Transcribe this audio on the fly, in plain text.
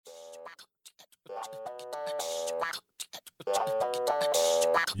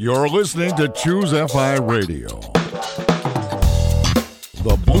You're listening to Choose FI Radio.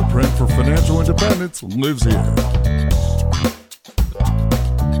 The blueprint for financial independence lives here.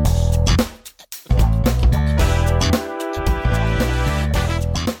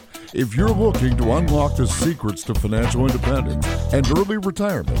 If you're looking to unlock the secrets to financial independence and early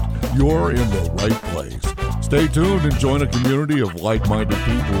retirement, you're in the right place. Stay tuned and join a community of like-minded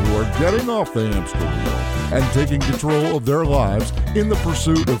people who are getting off the hamster wheel and taking control of their lives in the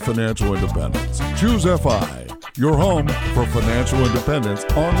pursuit of financial independence. Choose FI, your home for financial independence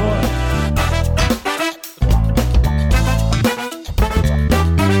online.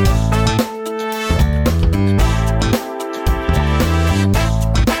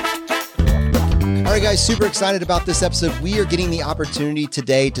 All right, guys, super excited about this episode. We are getting the opportunity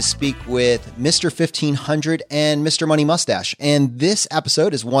today to speak with Mr. 1500 and Mr. Money Mustache. And this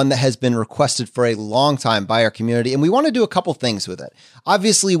episode is one that has been requested for a long time by our community. And we want to do a couple things with it.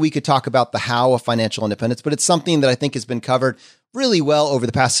 Obviously, we could talk about the how of financial independence, but it's something that I think has been covered really well over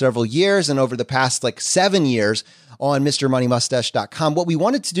the past several years and over the past 7 years on MrMoneyMustache.com. What we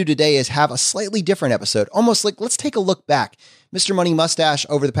wanted to do today is have a slightly different episode, almost like let's take a look back. Mr. Money Mustache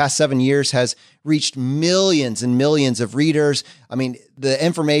over the past 7 years has reached millions and millions of readers. I mean, the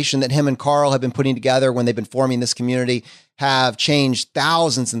information that him and Carl have been putting together when they've been forming this community have changed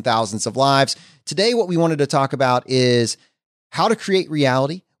thousands and thousands of lives. Today, what we wanted to talk about is how to create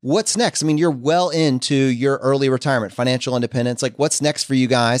reality. What's next? I mean, you're well into your early retirement, financial independence. What's next for you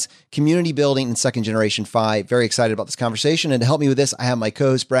guys? Community building and second generation FI. Very excited about this conversation. And to help me with this, I have my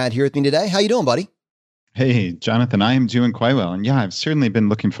co-host Brad here with me today. How you doing, buddy? Hey, Jonathan, I am doing quite well. And yeah, I've certainly been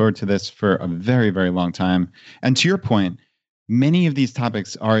looking forward to this for a very, very long time. And to your point, many of these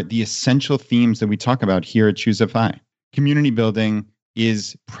topics are the essential themes that we talk about here at Choose FI. Community building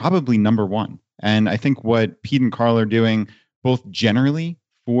is probably number one. And I think what Pete and Carl are doing, both generally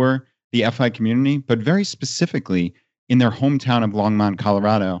for the FI community, but very specifically in their hometown of Longmont,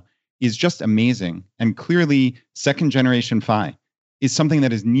 Colorado, is just amazing. And clearly, second generation FI is something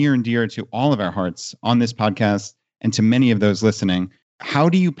that is near and dear to all of our hearts on this podcast and to many of those listening. How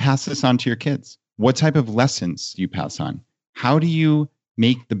do you pass this on to your kids? What type of lessons do you pass on? How do you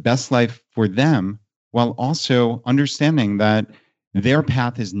make the best life for them while also understanding that their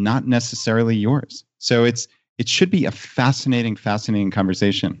path is not necessarily yours? So it should be a fascinating, fascinating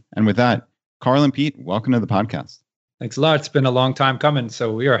conversation. And with that, Carl and Pete, welcome to the podcast. Thanks a lot. It's been a long time coming,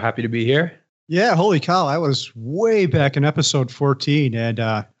 so we are happy to be here. Yeah, holy cow. I was way back in episode 14. And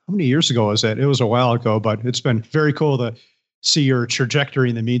how many years ago was that? It was a while ago, but it's been very cool to see your trajectory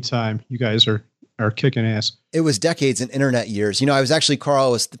in the meantime. You guys are kicking ass. It was decades and internet years. I was actually, Carl, I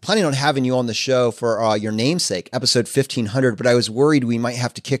was planning on having you on the show for your namesake, episode 1500, but I was worried we might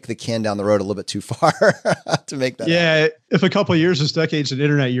have to kick the can down the road a little bit too far to make that happen. If a couple of years is decades and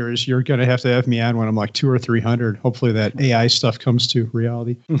internet years, you're going to have me on when I'm like 200 or 300. Hopefully that AI stuff comes to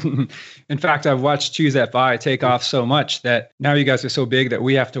reality. In fact, I've watched Choose FI take off so much that now you guys are so big that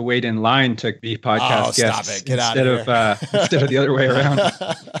we have to wait in line to be podcast guests instead of the other way around.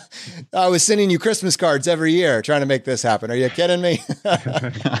 I was sending you Christmas cards every year trying to make this happen. Are you kidding me?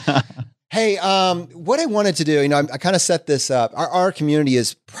 Hey, what I wanted to do, I kind of set this up. Our community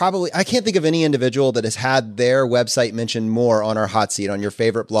is probably, I can't think of any individual that has had their website mentioned more on our hot seat, on your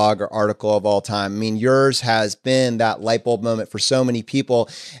favorite blog or article of all time. I mean, yours has been that light bulb moment for so many people.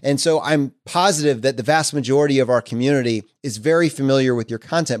 And so I'm positive that the vast majority of our community is very familiar with your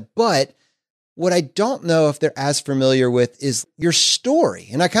content. But what I don't know if they're as familiar with is your story.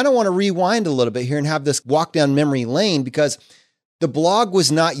 And I kind of want to rewind a little bit here and have this walk down memory lane, because the blog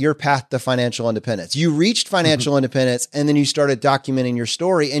was not your path to financial independence. You reached financial independence and then you started documenting your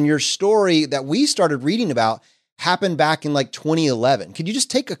story. And your story that we started reading about happened back in 2011. Could you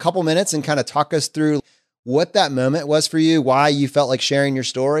just take a couple minutes and kind of talk us through what that moment was for you, why you felt like sharing your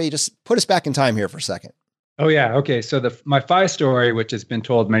story? Just put us back in time here for a second. Oh, yeah. Okay. So my FI story, which has been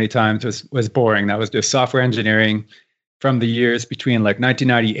told many times, was boring. That was just software engineering from the years between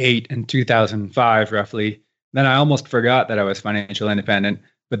 1998 and 2005, roughly. Then I almost forgot that I was financially independent,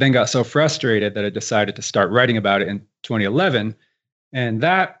 but then got so frustrated that I decided to start writing about it in 2011. And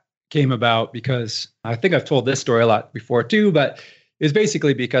that came about because I think I've told this story a lot before too, but it's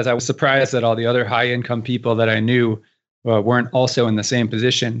basically because I was surprised that all the other high income people that I knew weren't also in the same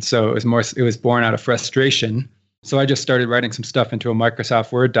position. So it was born out of frustration. So I just started writing some stuff into a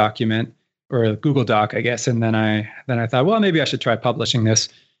Microsoft Word document, or a Google Doc, I guess. And then I thought, well, maybe I should try publishing this.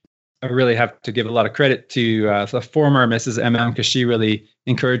 I really have to give a lot of credit to the former Mrs. MM, because she really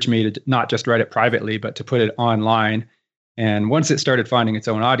encouraged me to not just write it privately, but to put it online. And once it started finding its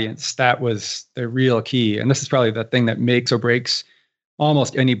own audience, that was the real key. And this is probably the thing that makes or breaks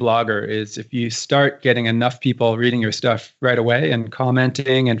almost any blogger is if you start getting enough people reading your stuff right away and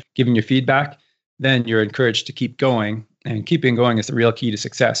commenting and giving you feedback, then you're encouraged to keep going. And keeping going is the real key to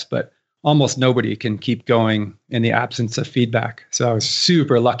success. But almost nobody can keep going in the absence of feedback. So I was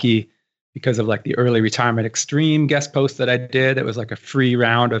super lucky because of like the early retirement extreme guest post that I did. It was like a free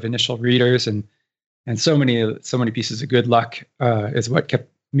round of initial readers, and so many pieces of good luck is what kept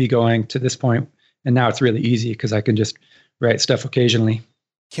me going to this point. And now it's really easy because I can just write stuff occasionally.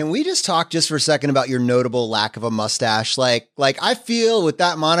 Can we just talk just for a second about your notable lack of a mustache? Like I feel with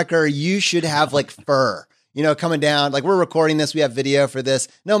that moniker, you should have like fur, coming down. Like we're recording this, we have video for this.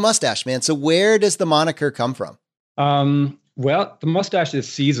 No mustache, man. So where does the moniker come from? Well, the mustache is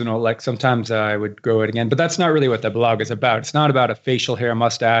seasonal. Like sometimes I would grow it again, but that's not really what the blog is about. It's not about a facial hair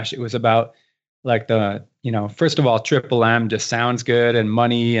mustache. It was about like first of all, Triple M just sounds good, and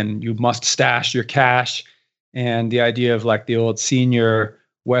money, and you must stash your cash. And the idea of like the old senior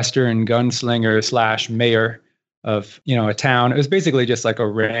Western gunslinger / mayor of, a town. It was basically just like a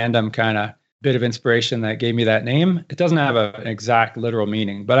random kind of bit of inspiration that gave me that name. It doesn't have an exact literal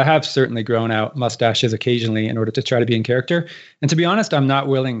meaning, but I have certainly grown out mustaches occasionally in order to try to be in character. And to be honest, I'm not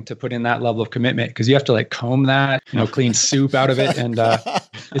willing to put in that level of commitment because you have to like comb that, clean soup out of it. And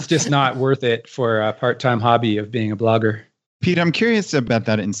it's just not worth it for a part-time hobby of being a blogger. Pete, I'm curious about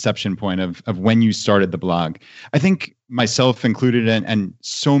that inception point of when you started the blog. I think myself included and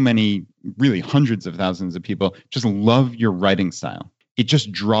so many, really hundreds of thousands of people just love your writing style. It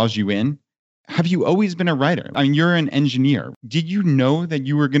just draws you in. Have you always been a writer? I mean, you're an engineer. Did you know that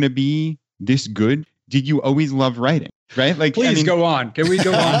you were going to be this good? Did you always love writing? Right? Like, please go on. Can we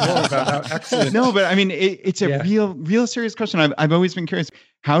go on more about how excellent? No, but I mean, it's a real serious question. I've always been curious.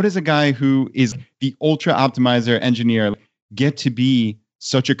 How does a guy who is the ultra optimizer engineer get to be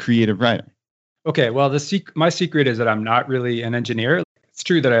such a creative writer? Okay, well, my secret is that I'm not really an engineer. It's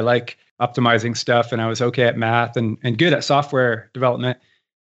true that I like optimizing stuff, and I was okay at math and good at software development.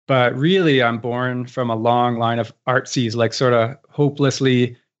 But really, I'm born from a long line of artsies, like sort of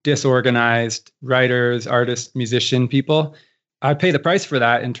hopelessly disorganized writers, artists, musician people. I pay the price for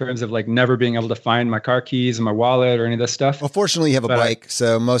that in terms of like never being able to find my car keys and my wallet or any of this stuff. Well, fortunately, you have a bike,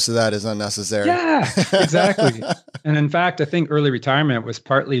 so most of that is unnecessary. Yeah, exactly. And in fact, I think early retirement was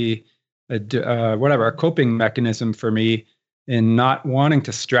partly a coping mechanism for me in not wanting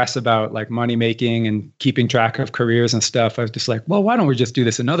to stress about like money making and keeping track of careers and stuff. I was just like, well, why don't we just do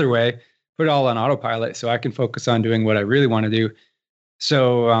this another way? Put it all on autopilot so I can focus on doing what I really want to do.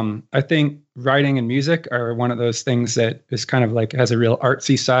 So I think writing and music are one of those things that is kind of like has a real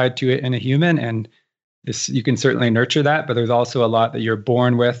artsy side to it in a human. And you can certainly nurture that, but there's also a lot that you're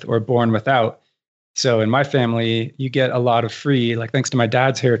born with or born without. So in my family, you get a lot of free, like thanks to my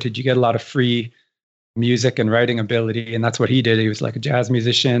dad's heritage, you get a lot of free music and writing ability. And that's what he did. He was like a jazz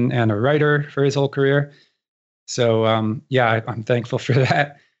musician and a writer for his whole career. So I'm thankful for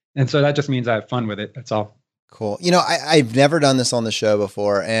that. And so that just means I have fun with it. That's all. Cool. I've never done this on the show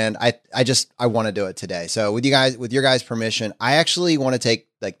before, and I want to do it today. So with your guys' permission, I actually want to take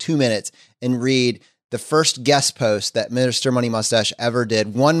like 2 minutes and read the first guest post that Mr. Money Mustache ever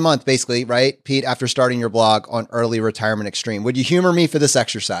did 1 month, basically, right, Pete, after starting your blog on early retirement extreme. Would you humor me for this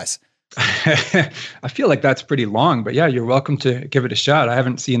exercise? I feel like that's pretty long, but yeah, you're welcome to give it a shot. I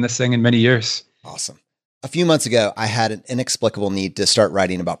haven't seen this thing in many years. Awesome. A few months ago, I had an inexplicable need to start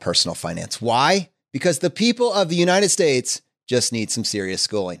writing about personal finance. Why? Because the people of the United States just need some serious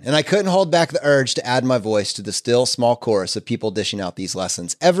schooling. And I couldn't hold back the urge to add my voice to the still small chorus of people dishing out these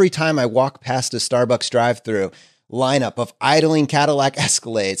lessons. Every time I walk past a Starbucks drive-thru lineup of idling Cadillac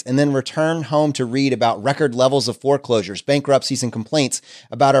Escalades and then return home to read about record levels of foreclosures, bankruptcies, and complaints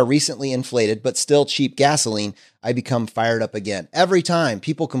about our recently inflated but still cheap gasoline, I become fired up again. Every time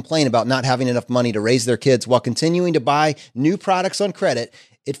people complain about not having enough money to raise their kids while continuing to buy new products on credit,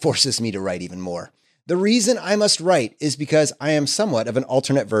 it forces me to write even more. The reason I must write is because I am somewhat of an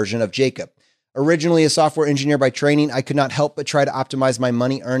alternate version of Jacob. Originally a software engineer by training, I could not help but try to optimize my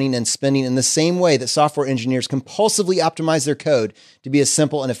money earning and spending in the same way that software engineers compulsively optimize their code to be as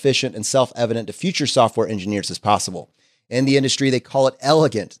simple and efficient and self-evident to future software engineers as possible. In the industry, they call it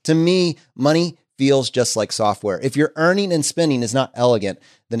elegant. To me, money feels just like software. If your earning and spending is not elegant,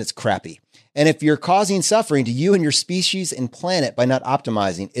 then it's crappy. And if you're causing suffering to you and your species and planet by not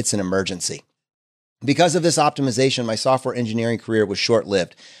optimizing, it's an emergency. Because of this optimization, my software engineering career was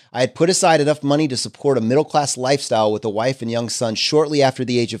short-lived. I had put aside enough money to support a middle-class lifestyle with a wife and young son shortly after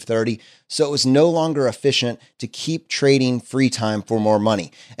the age of 30, so it was no longer efficient to keep trading free time for more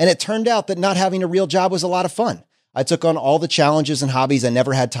money. And it turned out that not having a real job was a lot of fun. I took on all the challenges and hobbies I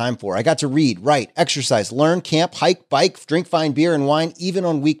never had time for. I got to read, write, exercise, learn, camp, hike, bike, drink fine beer and wine, even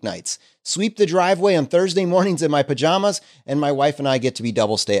on weeknights. Sweep the driveway on Thursday mornings in my pajamas, and my wife and I get to be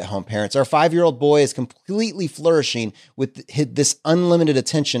double stay-at-home parents. Our 5-year-old boy is completely flourishing with this unlimited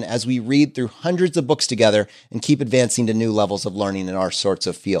attention as we read through hundreds of books together and keep advancing to new levels of learning in our sorts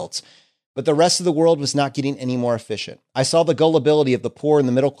of fields. But the rest of the world was not getting any more efficient. I saw the gullibility of the poor and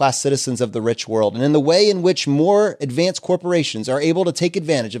the middle-class citizens of the rich world, and in the way in which more advanced corporations are able to take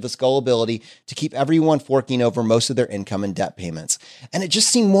advantage of this gullibility to keep everyone forking over most of their income and debt payments. And it just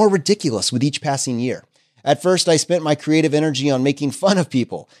seemed more ridiculous with each passing year. At first, I spent my creative energy on making fun of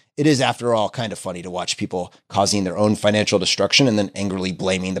people. It is, after all, kind of funny to watch people causing their own financial destruction and then angrily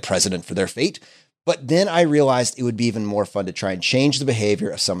blaming the president for their fate. But then I realized it would be even more fun to try and change the behavior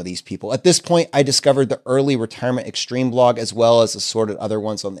of some of these people. At this point, I discovered the Early Retirement Extreme blog as well as assorted other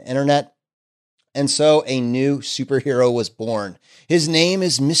ones on the internet. And so a new superhero was born. His name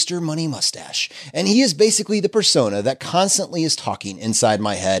is Mr. Money Mustache, and he is basically the persona that constantly is talking inside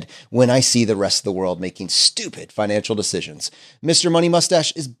my head when I see the rest of the world making stupid financial decisions. Mr. Money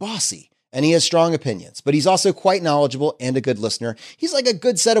Mustache is bossy, and he has strong opinions, but he's also quite knowledgeable and a good listener. He's like a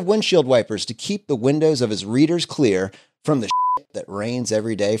good set of windshield wipers to keep the windows of his readers clear from the shit that rains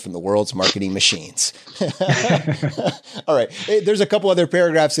every day from the world's marketing machines. All right. There's a couple other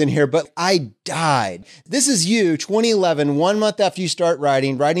paragraphs in here, but I died. This is you, 2011, 1 month after you start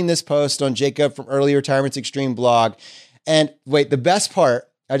writing this post on Jacob from Early Retirement's Extreme blog. And wait, the best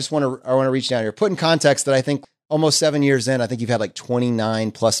part, I want to reach down here, put in context that I think almost 7 years in, I think you've had like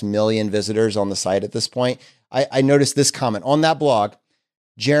 29 plus million visitors on the site at this point. I noticed this comment on that blog.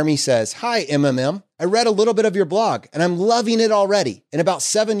 Jeremy says, "Hi, MMM. I read a little bit of your blog and I'm loving it already. In about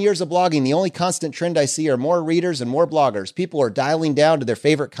 7 years of blogging, the only constant trend I see are more readers and more bloggers. People are dialing down to their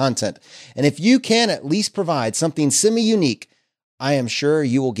favorite content. And if you can at least provide something semi-unique, I am sure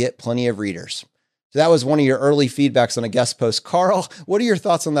you will get plenty of readers." So that was one of your early feedbacks on a guest post. Carl, what are your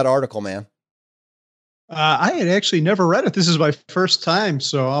thoughts on that article, man? I had actually never read it. This is my first time,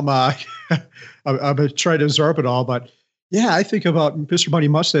 so I'm I'm trying to absorb it all. But yeah, I think about Mr. Money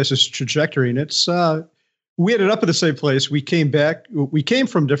Mustache's trajectory, and it's we ended up in the same place. We came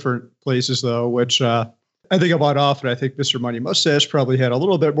from different places though, which I think about often. I think Mr. Money Mustache probably had a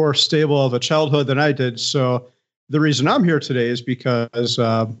little bit more stable of a childhood than I did. So the reason I'm here today is because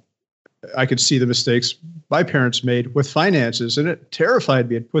I could see the mistakes my parents made with finances, and it terrified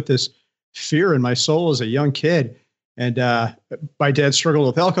me. It put this fear in my soul as a young kid. And my dad struggled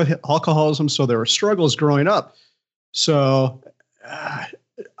with alcoholism, so there were struggles growing up. So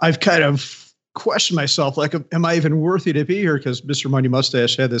I've kind of questioned myself, like, am I even worthy to be here? Because Mr. Money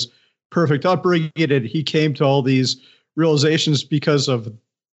Mustache had this perfect upbringing, and he came to all these realizations because of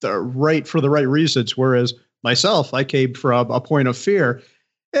the right reasons. Whereas myself, I came from a point of fear.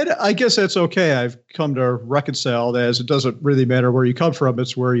 And I guess that's okay. I've come to reconcile that, as it doesn't really matter where you come from.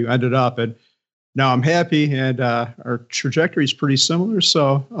 It's where you ended up. And now I'm happy, and our trajectory is pretty similar.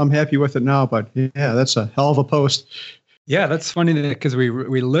 So I'm happy with it now. But yeah, that's a hell of a post. Yeah, that's funny because we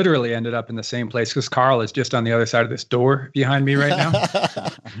literally ended up in the same place, because Carl is just on the other side of this door behind me right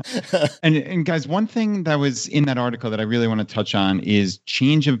now. And guys, one thing that was in that article that I really want to touch on is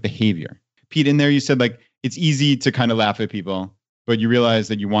change of behavior. Pete, in there you said, like, it's easy to kind of laugh at people, but you realize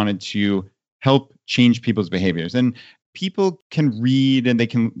that you wanted to help change people's behaviors. And people can read, and they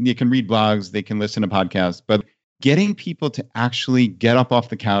can read blogs, they can listen to podcasts, but getting people to actually get up off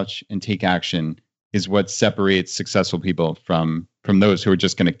the couch and take action is what separates successful people from those who are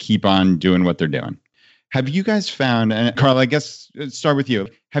just going to keep on doing what they're doing. Have you guys found, and Carl, I guess start with you,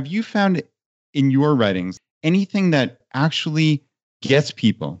 have you found in your writings anything that actually gets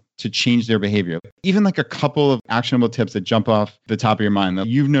people to change their behavior? Even like a couple of actionable tips that jump off the top of your mind that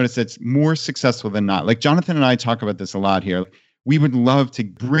you've noticed that's more successful than not. Like Jonathan and I talk about this a lot here. We would love to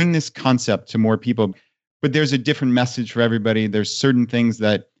bring this concept to more people, but there's a different message for everybody. There's certain things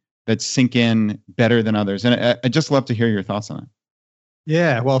that sink in better than others. And I just love to hear your thoughts on it.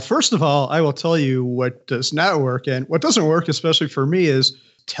 Yeah. Well, first of all, I will tell you what does not work. And what doesn't work, especially for me, is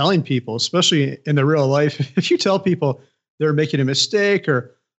telling people, especially in the real life, if you tell people they're making a mistake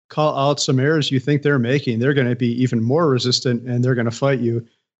or call out some errors you think they're making, they're going to be even more resistant and they're going to fight you.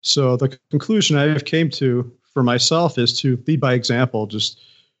 So the conclusion I've came to for myself is to lead by example. Just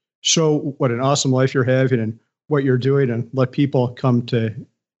show what an awesome life you're having and what you're doing, and let people come to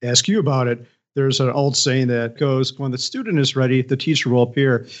ask you about it. There's an old saying that goes, when the student is ready, the teacher will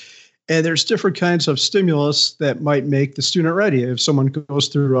appear. And there's different kinds of stimulus that might make the student ready. If someone goes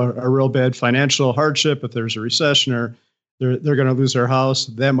through a real bad financial hardship, if there's a recession, or they're going to lose their house,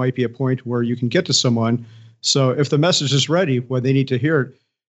 that might be a point where you can get to someone So if the message is ready when they need to hear it,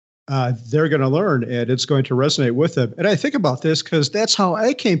 they're going to learn and it's going to resonate with them. And I think about this because that's how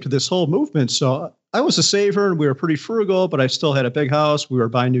I came to this whole movement. So I was a saver and we were pretty frugal, but I still had a big house. We were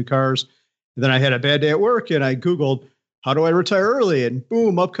buying new cars. And then I had a bad day at work and I Googled, how do I retire early? And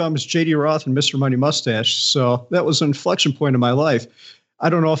boom, up comes JD Roth and Mr. Money Mustache. So that was an inflection point in my life. I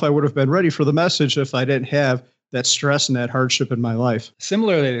don't know if I would have been ready for the message if I didn't have that stress and that hardship in my life.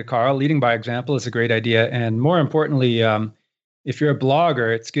 Similarly to Carl, leading by example is a great idea. And more importantly, if you're a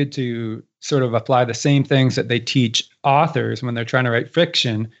blogger, it's good to sort of apply the same things that they teach authors when they're trying to write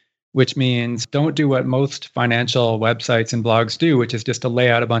fiction, which means don't do what most financial websites and blogs do, which is just to lay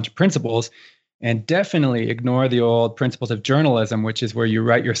out a bunch of principles, and definitely ignore the old principles of journalism, which is where you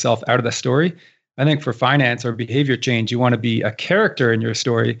write yourself out of the story. I think for finance or behavior change, you want to be a character in your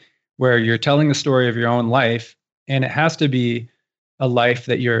story where you're telling the story of your own life, and it has to be a life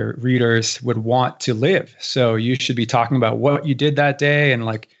that your readers would want to live. So you should be talking about what you did that day and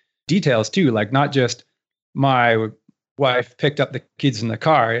like details too, like not just my wife picked up the kids in the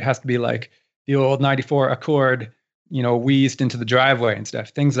car. It has to be like the old 94 Accord, wheezed into the driveway and stuff,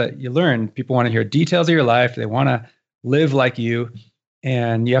 things that you learn. People want to hear details of your life. They want to live like you,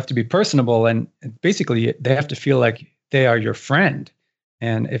 and you have to be personable. And basically they have to feel like they are your friend.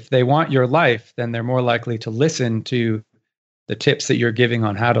 And if they want your life, then they're more likely to listen to the tips that you're giving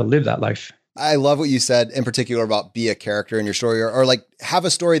on how to live that life. I love what you said in particular about be a character in your story or like have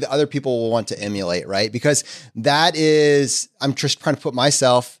a story that other people will want to emulate, right? Because that is, I'm just trying to put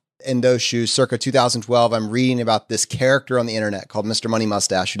myself in those shoes. Circa 2012, I'm reading about this character on the internet called Mr. Money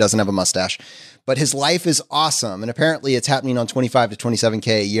Mustache, who doesn't have a mustache, but his life is awesome. And apparently it's happening on 25 to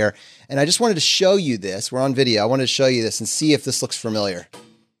 27K a year. And I just wanted to show you this. We're on video. I wanted to show you this and see if this looks familiar.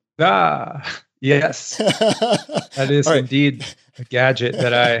 Yes. That is indeed a gadget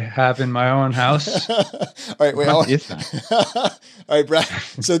that I have in my own house. All right, wait. What is that? All right, Brad.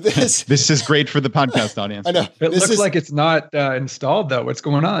 So this is great for the podcast audience. I know. It looks like it's not installed though. What's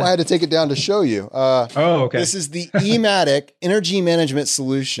going on? Well, I had to take it down to show you. Okay. This is the Ematic Energy Management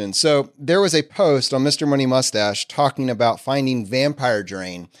Solution. So there was a post on Mr. Money Mustache talking about finding vampire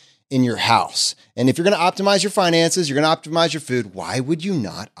drain in your house. And if you're going to optimize your finances, you're going to optimize your food, why would you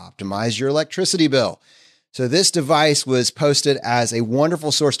not optimize your electricity bill? So this device was posted as a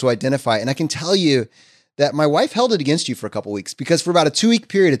wonderful source to identify. And I can tell you that my wife held it against you for a couple of weeks because for about a 2-week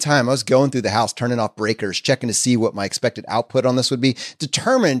period of time, I was going through the house, turning off breakers, checking to see what my expected output on this would be,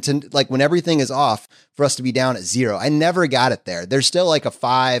 determined to, like, when everything is off, for us to be down at 0. I never got it there. There's still like a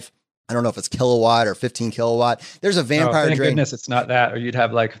 5, I don't know if it's kilowatt or 15 kilowatt. There's a vampire thank drain. goodness it's not that, or you'd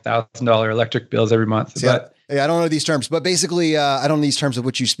have like $1,000 electric bills every month. See, I don't know these terms, but basically, I don't know these terms of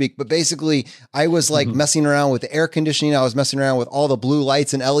which you speak, but basically I was like messing around with the air conditioning. I was messing around with all the blue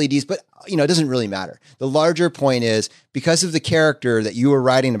lights and LEDs, but it doesn't really matter. The larger point is because of the character that you were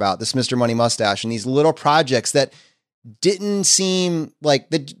writing about, this Mr. Money Mustache, and these little projects that didn't seem like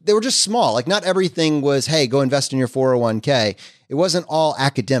they were just small. Like not everything was, hey, go invest in your 401k. It wasn't all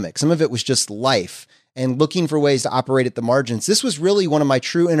academic. Some of it was just life and looking for ways to operate at the margins. This was really one of my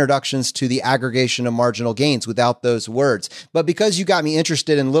true introductions to the aggregation of marginal gains without those words. But because you got me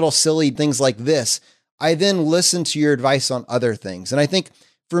interested in little silly things like this, I then listened to your advice on other things. And I think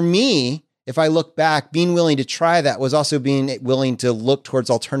for me, if I look back, being willing to try that was also being willing to look towards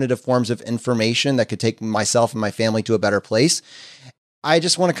alternative forms of information that could take myself and my family to a better place. I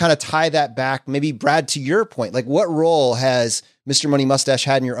just want to kind of tie that back, maybe Brad, to your point. Like what role has Mr. Money Mustache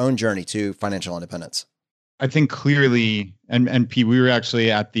had in your own journey to financial independence? I think clearly, and Pete, we were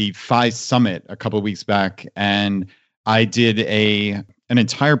actually at the FI Summit a couple of weeks back, and I did an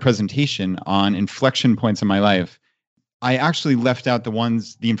entire presentation on inflection points in my life. I actually left out the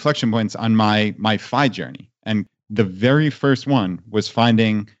inflection points on my FI journey. And the very first one was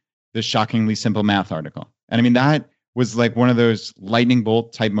finding the Shockingly Simple Math article. And I mean, that was like one of those lightning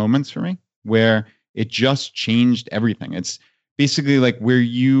bolt type moments for me where it just changed everything. It's basically like where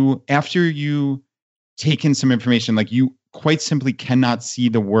after you take in some information, like you quite simply cannot see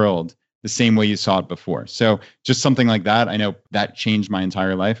the world the same way you saw it before. So just something like that, I know that changed my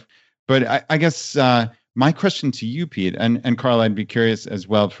entire life. But I guess my question to you, Pete, and Carl, I'd be curious as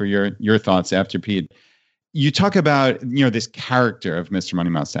well for your thoughts after Pete. You talk about, this character of Mr. Money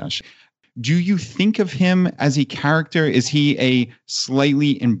Mustache. Do you think of him as a character? Is he a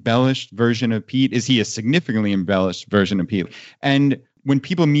slightly embellished version of Pete? Is he a significantly embellished version of Pete? And when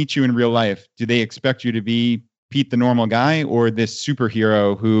people meet you in real life, do they expect you to be Pete the normal guy or this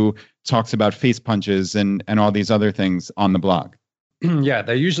superhero who talks about face punches and all these other things on the blog? Yeah,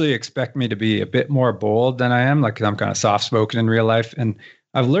 they usually expect me to be a bit more bold than I am. Like I'm kind of soft-spoken in real life. And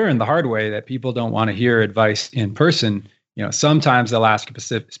I've learned the hard way that people don't want to hear advice in person. Sometimes they'll ask a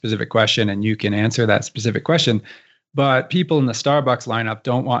specific question and you can answer that specific question. But people in the Starbucks lineup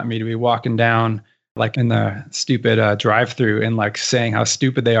don't want me to be walking down like in the stupid drive-through and like saying how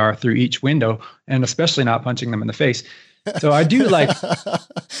stupid they are through each window, and especially not punching them in the face. So I do like the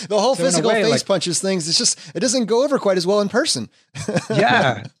whole physical way, face punches things. It doesn't go over quite as well in person.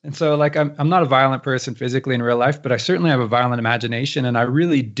 Yeah. And so like, I'm not a violent person physically in real life, but I certainly have a violent imagination. And I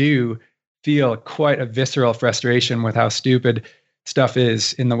really do feel quite a visceral frustration with how stupid stuff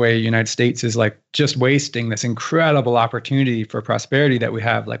is in the way the United States is like just wasting this incredible opportunity for prosperity that we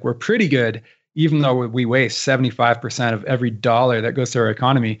have. Like, we're pretty good, even though we waste 75% of every dollar that goes through our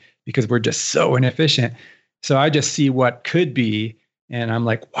economy because we're just so inefficient. So I just see what could be, and I'm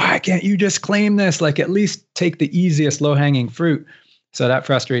like, why can't you just claim this? Like, at least take the easiest low-hanging fruit. So that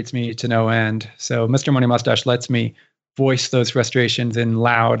frustrates me to no end. So Mr. Money Mustache lets me voice those frustrations in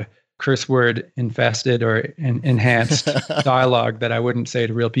loud, curse word infested or enhanced dialogue that I wouldn't say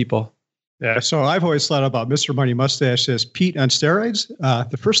to real people. Yeah, so I've always thought about Mr. Money Mustache as Pete on steroids.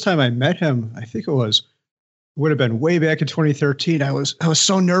 The first time I met him, I think would have been way back in 2013. I was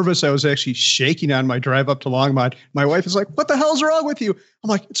so nervous. I was actually shaking on my drive up to Longmont. My wife is like, "What the hell's wrong with you?" I'm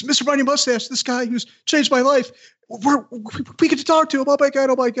like, "It's Mr. Money Mustache, this guy who's changed my life. We get to talk to him. Oh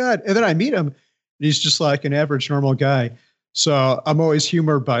my God. And then I meet him, and he's just like an average, normal guy. So I'm always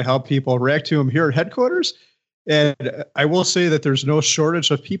humored by how people react to him here at headquarters. And I will say that there's no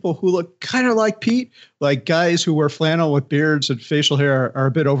shortage of people who look kind of like Pete, like guys who wear flannel with beards and facial hair are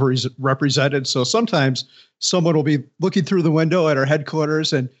a bit overrepresented. So sometimes someone will be looking through the window at our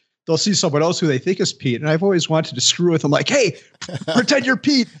headquarters and they'll see someone else who they think is Pete. And I've always wanted to screw with them, like, "Hey, pretend you're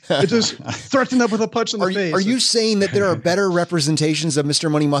Pete," and just threaten them with a punch in the face. Are you saying that there are better representations of Mr.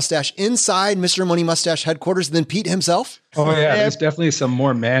 Money Mustache inside Mr. Money Mustache headquarters than Pete himself? Oh yeah, there's definitely some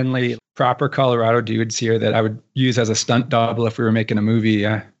more manly, proper Colorado dudes here that I would use as a stunt double if we were making a movie.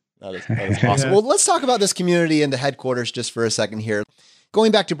 Yeah, that is awesome. Well, let's talk about this community and the headquarters just for a second here.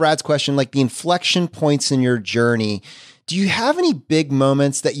 Going back to Brad's question, like the inflection points in your journey, do you have any big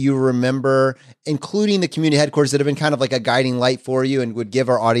moments that you remember, including the community headquarters, that have been kind of like a guiding light for you and would give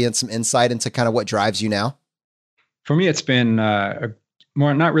our audience some insight into kind of what drives you now? For me, it's been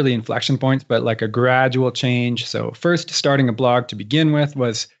more, not really inflection points, but like a gradual change. So first, starting a blog to begin with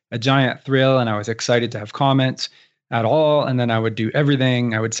was a giant thrill, and I was excited to have comments at all. And then I would do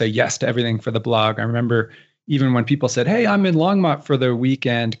everything. I would say yes to everything for the blog. I remember even when people said, "Hey, I'm in Longmont for the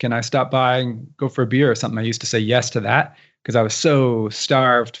weekend. Can I stop by and go for a beer or something?" I used to say yes to that because I was so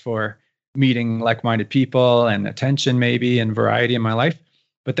starved for meeting like-minded people and attention maybe and variety in my life.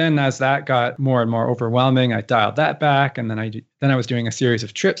 But then as that got more and more overwhelming, I dialed that back. And then I was doing a series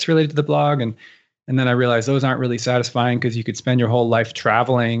of trips related to the blog. And then I realized those aren't really satisfying because you could spend your whole life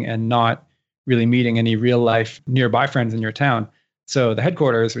traveling and not really meeting any real life nearby friends in your town. So the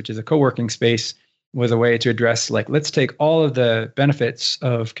headquarters, which is a co-working space, was a way to address, like, let's take all of the benefits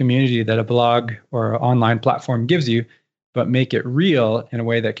of community that a blog or online platform gives you, but make it real in a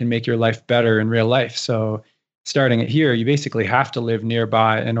way that can make your life better in real life. So starting it here, you basically have to live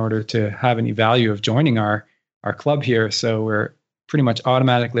nearby in order to have any value of joining our club here. So we're pretty much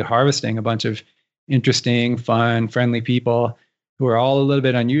automatically harvesting a bunch of interesting, fun, friendly people who are all a little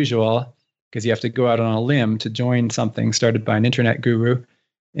bit unusual because you have to go out on a limb to join something started by an internet guru.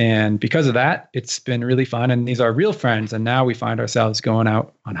 And because of that, it's been really fun. And these are real friends. And now we find ourselves going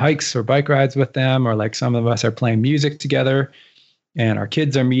out on hikes or bike rides with them, or like some of us are playing music together and our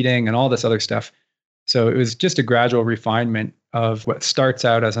kids are meeting and all this other stuff. So it was just a gradual refinement of what starts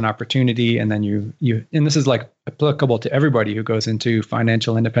out as an opportunity. And then you, and this is like applicable to everybody who goes into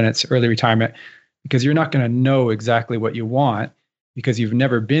financial independence, early retirement, because you're not going to know exactly what you want because you've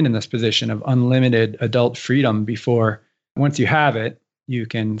never been in this position of unlimited adult freedom before. Once you have it, you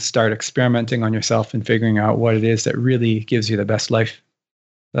can start experimenting on yourself and figuring out what it is that really gives you the best life.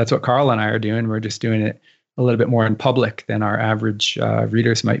 That's what Carl and I are doing. We're just doing it a little bit more in public than our average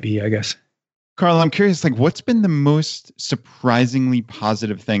readers might be, I guess. Carl, I'm curious, like, what's been the most surprisingly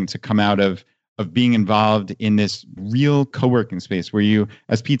positive thing to come out of being involved in this real co-working space where you,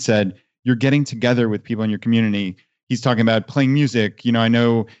 as Pete said, you're getting together with people in your community. He's talking about playing music. You know, I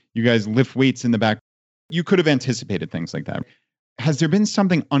know you guys lift weights in the back. You could have anticipated things like that. Has there been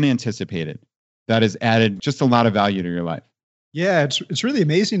something unanticipated that has added just a lot of value to your life? Yeah, it's really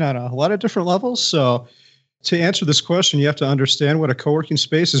amazing on a lot of different levels. So to answer this question, you have to understand what a co-working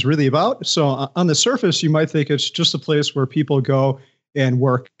space is really about. So on the surface, you might think it's just a place where people go and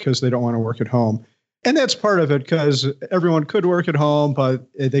work because they don't want to work at home. And that's part of it because everyone could work at home, but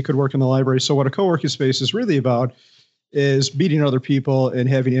they could work in the library. So what a co-working space is really about is meeting other people and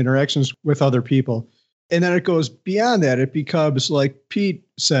having interactions with other people. And then it goes beyond that. It becomes, like Pete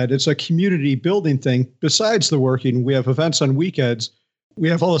said, it's a community building thing. Besides the working, we have events on weekends. We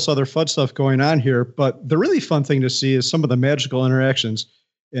have all this other fun stuff going on here. But the really fun thing to see is some of the magical interactions.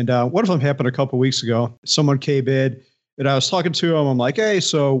 And one of them happened a couple of weeks ago. Someone came in and I was talking to him. I'm like, hey,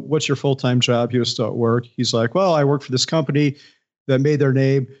 so what's your full-time job? He was still at work. He's like, well, I work for this company that made their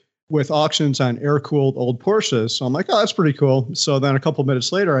name with auctions on air-cooled old Porsches. So I'm like, oh, that's pretty cool. So then a couple of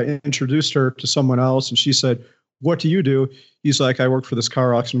minutes later, I introduced her to someone else, and she said, what do you do? He's like, I work for this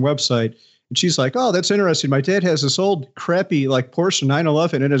car auction website. And she's like, oh, that's interesting. My dad has this old crappy like Porsche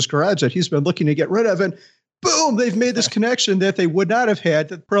 911 in his garage that he's been looking to get rid of. And boom, they've made this connection that they would not have had,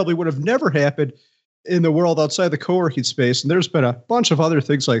 that probably would have never happened in the world outside the co-working space. And there's been a bunch of other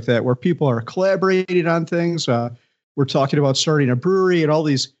things like that where people are collaborating on things. We're talking about starting a brewery and all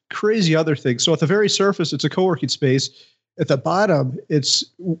these crazy other things. So at the very surface, it's a co-working space. At the bottom, it's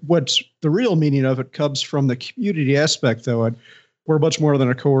what's the real meaning of it comes from the community aspect, though. And we're much more than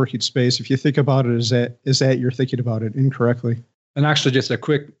a co-working space. If you think about it as that, you're thinking about it incorrectly. And actually, just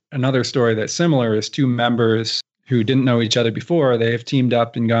another story that's similar is two members who didn't know each other before. They have teamed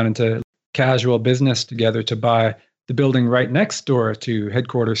up and gone into casual business together to buy the building right next door to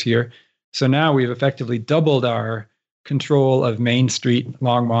headquarters here. So now we've effectively doubled our control of Main Street,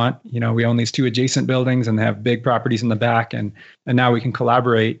 Longmont. We own these two adjacent buildings and they have big properties in the back. And now we can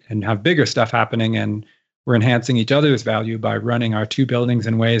collaborate and have bigger stuff happening. And we're enhancing each other's value by running our two buildings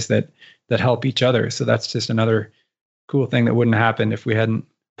in ways that help each other. So that's just another cool thing that wouldn't happen if we hadn't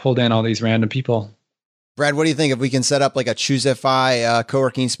pulled in all these random people. Brad, what do you think if we can set up like a Choosify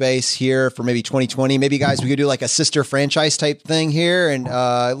co-working space here for maybe 2020? Maybe guys, we could do like a sister franchise type thing here and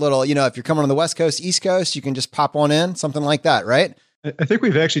a little, if you're coming on the West Coast, East Coast, you can just pop one in, something like that, right? I think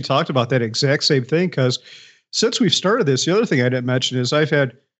we've actually talked about that exact same thing because since we've started this, the other thing I didn't mention is I've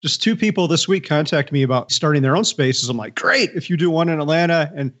had just two people this week contact me about starting their own spaces. I'm like, great, if you do one in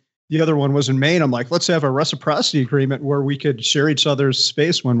Atlanta and the other one was in Maine, I'm like, let's have a reciprocity agreement where we could share each other's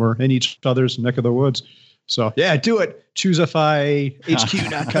space when we're in each other's neck of the woods. So yeah, do it.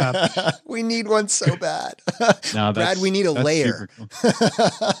 ChoosifyHQ.com. We need one so bad. No, Brad, we need a layer. Cool.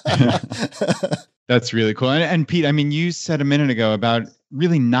 That's really cool. And Pete, I mean, you said a minute ago about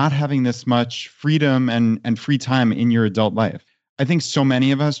really not having this much freedom and free time in your adult life. I think so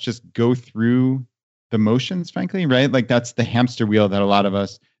many of us just go through the motions, frankly, right? Like that's the hamster wheel that a lot of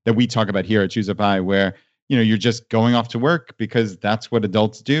us that we talk about here at Choosify, where you're just going off to work because that's what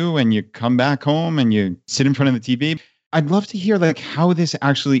adults do. And you come back home and you sit in front of the TV. I'd love to hear like how this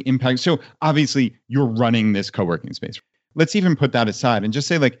actually impacts. So obviously you're running this co-working space. Let's even put that aside and just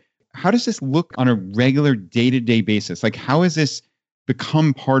say like, how does this look on a regular day-to-day basis? Like, how has this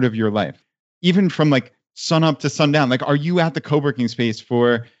become part of your life? Even from like sun up to sundown, like, are you at the co-working space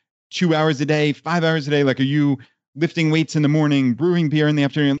for 2 hours a day, 5 hours a day? Like, are you lifting weights in the morning, brewing beer in the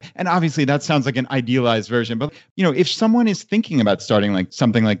afternoon? And obviously that sounds like an idealized version, but if someone is thinking about starting like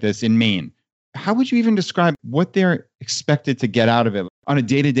something like this in Maine, how would you even describe what they're expected to get out of it on a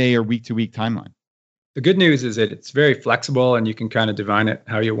day-to-day or week-to-week timeline? The good news is that it's very flexible and you can kind of divine it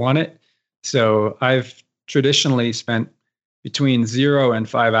how you want it. So I've traditionally spent between 0 and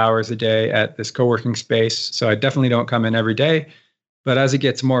 5 hours a day at this co-working space. So I definitely don't come in every day. But as it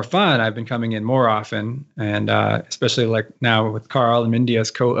gets more fun, I've been coming in more often. And especially like now with Carl and Mindy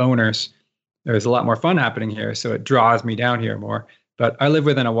as co-owners, there's a lot more fun happening here. So it draws me down here more. But I live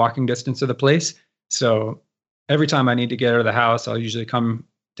within a walking distance of the place. So every time I need to get out of the house, I'll usually come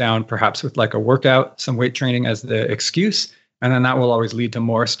down perhaps with like a workout, some weight training as the excuse. And then that will always lead to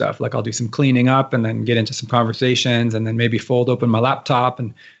more stuff. Like I'll do some cleaning up and then get into some conversations and then maybe fold open my laptop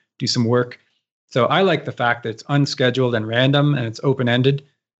and do some work. So I like the fact that it's unscheduled and random and it's open-ended.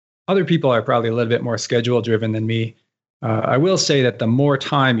 Other people are probably a little bit more schedule driven than me. I will say that the more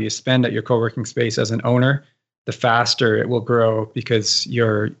time you spend at your co-working space as an owner, the faster it will grow because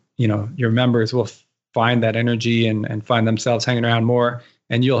your members will find that energy and find themselves hanging around more,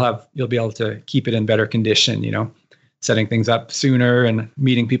 and you'll be able to keep it in better condition, setting things up sooner and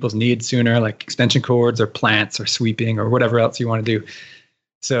meeting people's needs sooner, like extension cords or plants or sweeping or whatever else you want to do.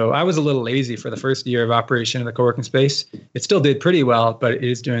 So I was a little lazy for the first year of operation in the co-working space. It still did pretty well, but it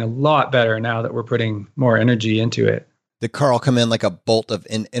is doing a lot better now that we're putting more energy into it. Did Carl come in like a bolt of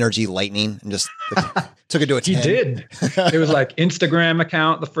energy lightning and just took it to a 10? He did. It was like Instagram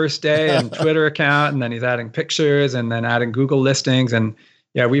account the first day and Twitter account, and then he's adding pictures and then adding Google listings. And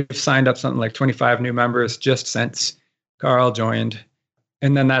yeah, we've signed up something like 25 new members just since Carl joined.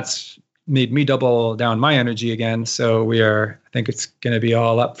 And then that's made me double down my energy again. So I think it's going to be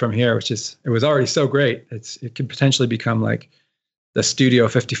all up from here, it was already so great. It could potentially become like the Studio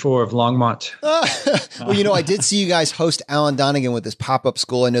 54 of Longmont. Well, I did see you guys host Alan Donegan with this pop-up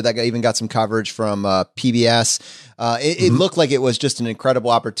school. I know that even got some coverage from PBS. It looked like it was just an incredible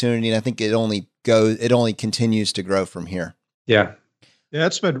opportunity, and I think it only continues to grow from here. Yeah. Yeah,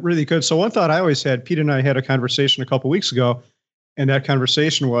 it's been really good. So one thought I always had, Pete and I had a conversation a couple of weeks ago, and that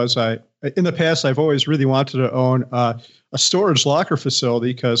conversation was, in the past, I've always really wanted to own a storage locker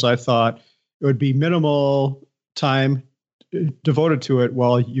facility because I thought it would be minimal time devoted to it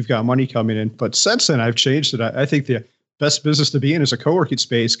while you've got money coming in. But since then, I've changed it. I think the best business to be in is a co-working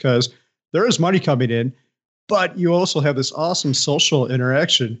space because there is money coming in, but you also have this awesome social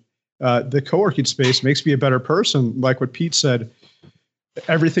interaction. The co-working space makes me a better person. Like what Pete said,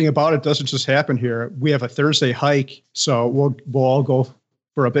 everything about it doesn't just happen here. We have a Thursday hike, so we'll all go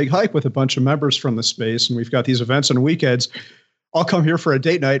for a big hike with a bunch of members from the space, and we've got these events on weekends. I'll come here for a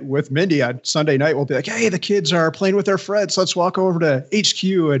date night with Mindy on Sunday night. We'll be like, hey, the kids are playing with their friends. Let's walk over to HQ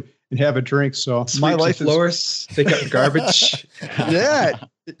and have a drink. So my life is floors, take out the garbage. Yeah.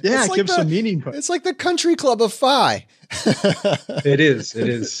 Yeah. It gives some meaning. But it's like the country club of Phi. It is.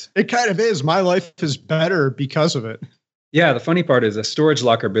 It kind of is. My life is better because of it. Yeah. The funny part is a storage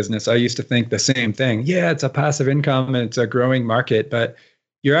locker business. I used to think the same thing. Yeah. It's a passive income and it's a growing market, but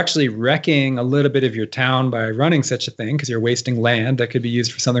you're actually wrecking a little bit of your town by running such a thing because you're wasting land that could be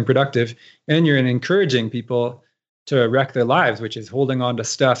used for something productive. And you're encouraging people to wreck their lives, which is holding on to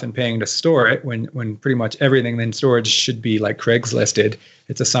stuff and paying to store it when pretty much everything in storage should be like Craigslisted.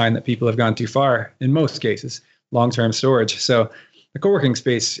 It's a sign that people have gone too far in most cases, long-term storage. So the co-working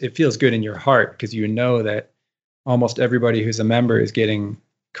space, it feels good in your heart because you know that almost everybody who's a member is getting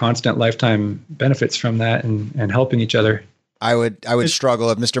constant lifetime benefits from that and helping each other. I would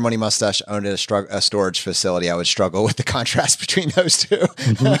struggle if Mr. Money Mustache owned a storage facility. I would struggle with the contrast between those two.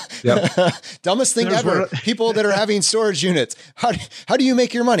 Mm-hmm. Yep. Dumbest thing ever. People that are having storage units. How do you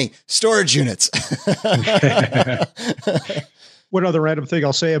make your money? Storage units. One other random thing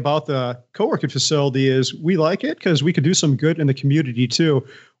I'll say about the co-working facility is we like it because we could do some good in the community too.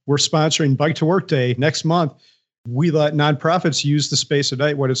 We're sponsoring Bike to Work Day next month. We let nonprofits use the space at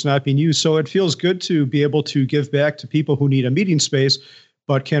night when it's not being used. So it feels good to be able to give back to people who need a meeting space,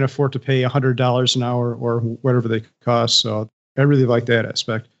 but can't afford to pay $100 an hour or whatever they cost. So I really like that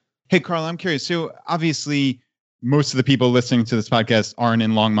aspect. Hey, Carl, I'm curious. So obviously, most of the people listening to this podcast aren't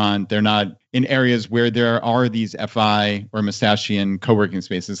in Longmont. They're not in areas where there are these FI or Mustachian co-working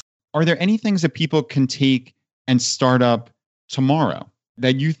spaces. Are there any things that people can take and start up tomorrow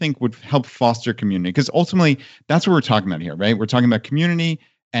that you think would help foster community? Because ultimately, that's what we're talking about here, right? We're talking about community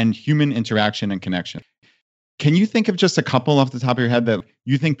and human interaction and connection. Can you think of just a couple off the top of your head that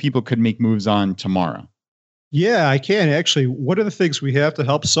you think people could make moves on tomorrow? Yeah, I can. Actually, one of the things we have to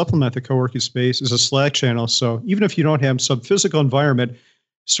help supplement the co-working space is a Slack channel. So even if you don't have some physical environment,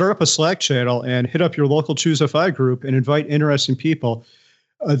 start up a Slack channel and hit up your local Choose FI group and invite interesting people.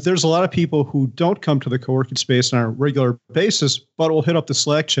 There's a lot of people who don't come to the co-working space on a regular basis, but will hit up the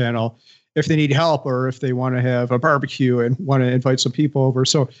Slack channel if they need help or if they want to have a barbecue and want to invite some people over.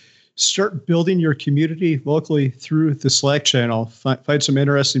 So start building your community locally through the Slack channel. Find some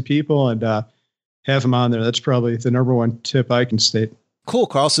interesting people and have them on there. That's probably the number one tip I can state. Cool,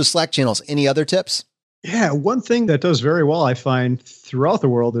 Carl. So Slack channels. Any other tips? Yeah, one thing that does very well, I find, throughout the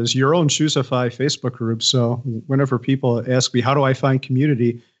world is your own Choose FI Facebook group. So whenever people ask me, how do I find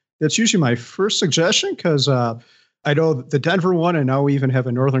community? That's usually my first suggestion because I know the Denver one, and now we even have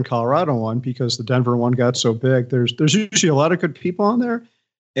a Northern Colorado one because the Denver one got so big. There's usually a lot of good people on there,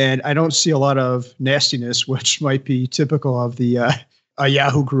 and I don't see a lot of nastiness, which might be typical of the a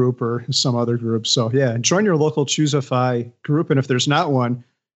Yahoo group or some other group. So yeah, join your local Choose FI group, and if there's not one,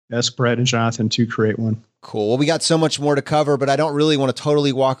 ask Brad and Jonathan to create one. Cool. Well, we got so much more to cover, but I don't really want to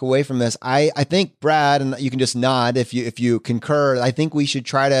totally walk away from this. I think, Brad, and you can just nod if you concur, I think we should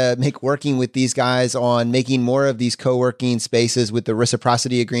try to make working with these guys on making more of these co-working spaces with the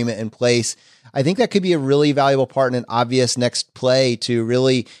reciprocity agreement in place. I think that could be a really valuable part and an obvious next play to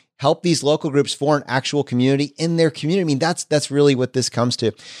really help these local groups form an actual community in their community. I mean, that's really what this comes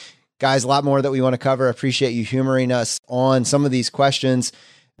to. Guys, a lot more that we want to cover. I appreciate you humoring us on some of these questions.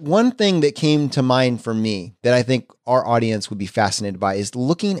 One thing that came to mind for me that I think our audience would be fascinated by is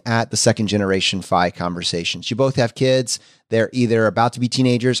looking at the second generation FI conversations. You both have kids. They're either about to be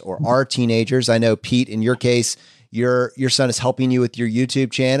teenagers or are teenagers. I know, Pete, in your case, your son is helping you with your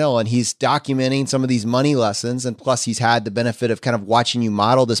YouTube channel and he's documenting some of these money lessons. And plus he's had the benefit of kind of watching you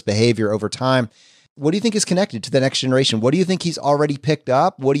model this behavior over time. What do you think is connected to the next generation? What do you think he's already picked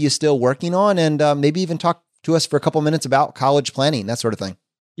up? What are you still working on? And maybe even talk to us for a couple minutes about college planning, that sort of thing.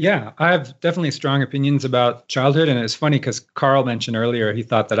 Yeah, I have definitely strong opinions about childhood. And it's funny because Carl mentioned earlier, he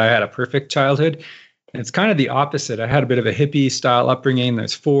thought that I had a perfect childhood. And it's kind of the opposite. I had a bit of a hippie style upbringing.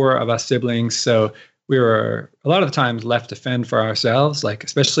 There's 4 of us siblings. So we were a lot of the times left to fend for ourselves, like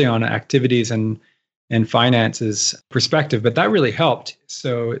especially on activities and finances perspective. But that really helped.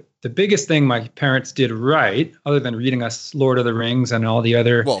 So the biggest thing my parents did right, other than reading us Lord of the Rings and all the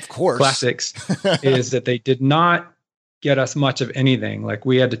other classics, is that they did not get us much of anything. Like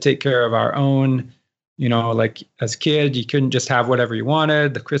we had to take care of our own, like as a kid, you couldn't just have whatever you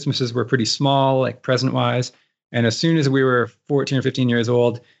wanted. The Christmases were pretty small, like present wise. And as soon as we were 14 or 15 years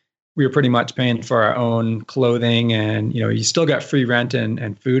old, we were pretty much paying for our own clothing, and, you still got free rent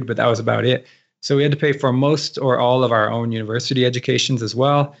and food, but that was about it. So we had to pay for most or all of our own university educations as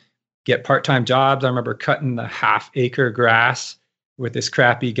well, get part-time jobs. I remember cutting the half-acre grass with this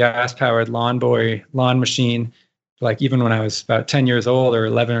crappy gas-powered lawn machine, like even when I was about 10 years old or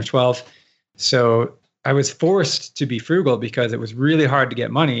 11 or 12. So I was forced to be frugal because it was really hard to get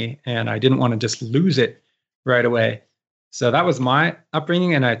money and I didn't want to just lose it right away. So that was my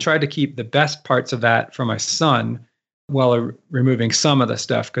upbringing. And I tried to keep the best parts of that for my son while removing some of the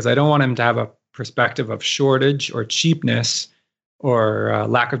stuff, because I don't want him to have a perspective of shortage or cheapness or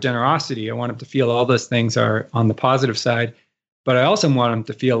lack of generosity. I want him to feel all those things are on the positive side. But I also want him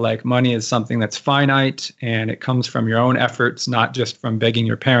to feel like money is something that's finite and it comes from your own efforts, not just from begging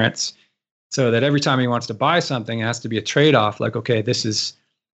your parents. So that every time he wants to buy something, it has to be a trade-off. Like, okay, this is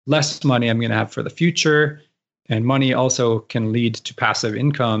less money I'm going to have for the future. And money also can lead to passive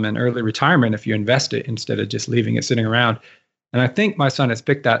income and early retirement if you invest it instead of just leaving it sitting around. And I think my son has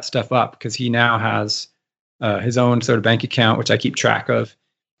picked that stuff up because he now has his own sort of bank account, which I keep track of.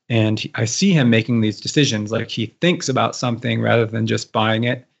 And I see him making these decisions, like he thinks about something rather than just buying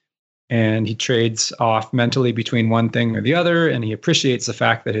it. And he trades off mentally between one thing or the other. And he appreciates the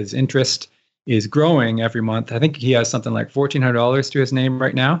fact that his interest is growing every month. I think he has something like $1,400 to his name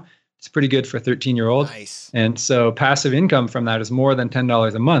right now. It's pretty good for a 13-year-old. Nice. And so passive income from that is more than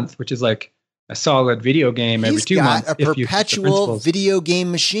 $10 a month, which is like a solid video game every 2 months. He's got a perpetual video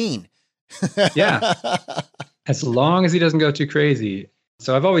game machine. Yeah. As long as he doesn't go too crazy.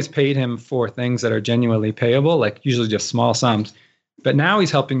 So I've always paid him for things that are genuinely payable, like usually just small sums. But now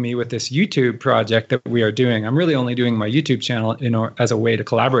he's helping me with this YouTube project that we are doing. I'm really only doing my YouTube channel as a way to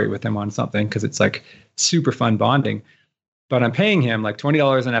collaborate with him on something because it's like super fun bonding. But I'm paying him like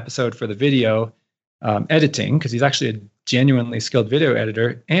 $20 an episode for the video editing because he's actually a genuinely skilled video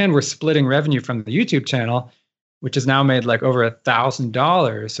editor. And we're splitting revenue from the YouTube channel, which has now made like over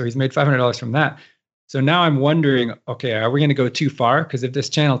 $1,000. So he's made $500 from that. So now I'm wondering, okay, are we going to go too far? Because if this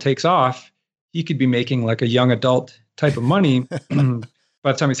channel takes off, he could be making like a young adult type of money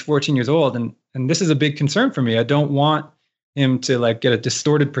by the time he's 14 years old. And this is a big concern for me. I don't want him to like get a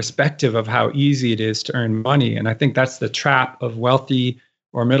distorted perspective of how easy it is to earn money. And I think that's the trap of wealthy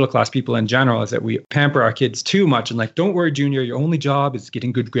or middle-class people in general, is that we pamper our kids too much and like, don't worry, Junior, your only job is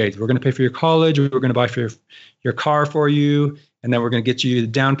getting good grades. We're going to pay for your college. We're going to buy for your car for you. And then we're going to get you the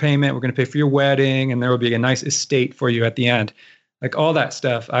down payment. We're going to pay for your wedding. And there will be a nice estate for you at the end. Like all that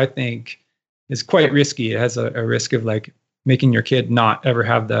stuff, I think is quite risky. It has a risk of like making your kid not ever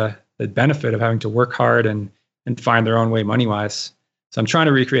have the benefit of having to work hard and find their own way money-wise. So I'm trying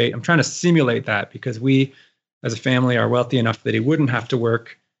to simulate that because we as a family are wealthy enough that he wouldn't have to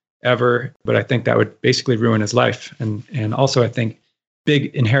work ever. But I think that would basically ruin his life. And also I think big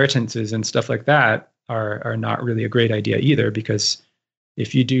inheritances and stuff like that are not really a great idea either, because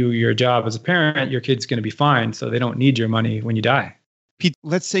if you do your job as a parent, your kid's going to be fine. So they don't need your money when you die. Pete,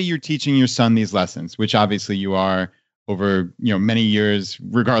 let's say you're teaching your son these lessons, which obviously you are over, many years,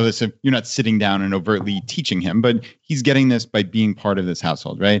 regardless of you're not sitting down and overtly teaching him, but he's getting this by being part of this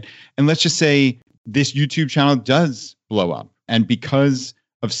household, right? And let's just say this YouTube channel does blow up. And because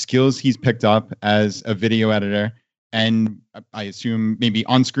of skills he's picked up as a video editor, and I assume maybe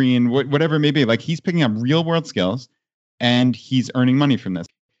on screen, whatever it may be, like he's picking up real world skills and he's earning money from this.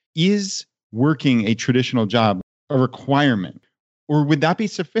 Is working a traditional job a requirement? Or would that be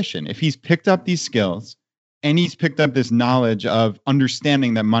sufficient if he's picked up these skills and he's picked up this knowledge of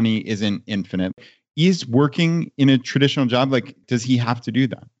understanding that money isn't infinite? Is working in a traditional job, like, does he have to do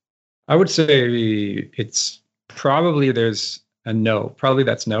that? I would say it's probably there's a no. Probably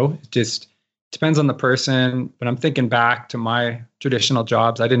that's no. It just depends on the person. But I'm thinking back to my traditional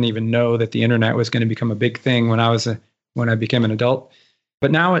jobs. I didn't even know that the internet was going to become a big thing when I became an adult.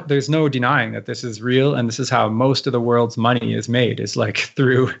 But now there's no denying that this is real, and this is how most of the world's money is made, is like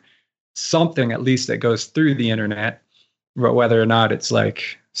through something at least that goes through the internet, but whether or not it's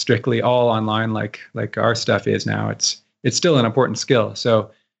like strictly all online, like our stuff is now, it's still an important skill.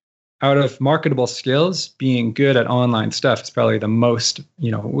 So out of marketable skills, being good at online stuff is probably the most,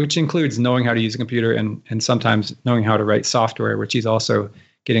 which includes knowing how to use a computer and sometimes knowing how to write software, which he's also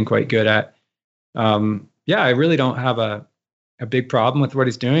getting quite good at. I really don't have a big problem with what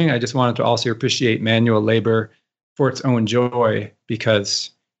he's doing. I just wanted to also appreciate manual labor for its own joy, because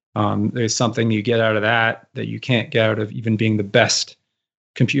there's something you get out of that you can't get out of even being the best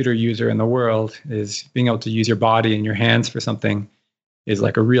computer user in the world. Is being able to use your body and your hands for something is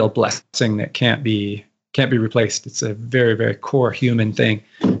like a real blessing that can't be replaced. It's a very, very core human thing.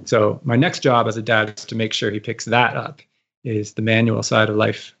 So my next job as a dad is to make sure he picks that up, is the manual side of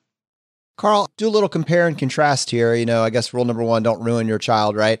life. Carl, do a little compare and contrast here. I guess rule number one, don't ruin your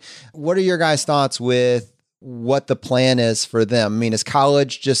child, right? What are your guys' thoughts with what the plan is for them? I mean, is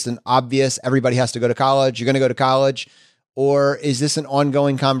college just an obvious, everybody has to go to college, you're going to go to college, or is this an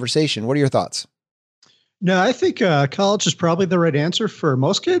ongoing conversation? What are your thoughts? No, I think college is probably the right answer for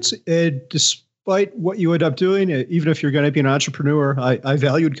most kids. Despite what you end up doing, even if you're going to be an entrepreneur, I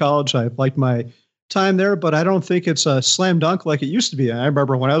valued college. I liked my time there, but I don't think it's a slam dunk like it used to be. And I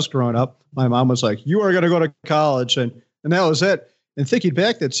remember when I was growing up, my mom was like, "You are going to go to college," and that was it. And thinking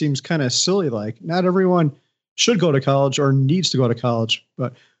back, that seems kind of silly. Like, not everyone should go to college or needs to go to college.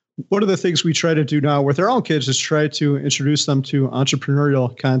 But one of the things we try to do now with our own kids is try to introduce them to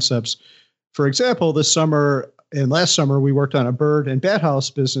entrepreneurial concepts. For example, this summer and last summer, we worked on a bird and bat house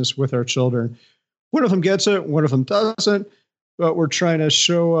business with our children. One of them gets it, one of them doesn't, but we're trying to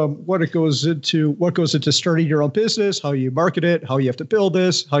show what goes into starting your own business, how you market it, how you have to build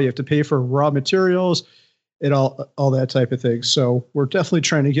this, how you have to pay for raw materials, and all that type of thing. So we're definitely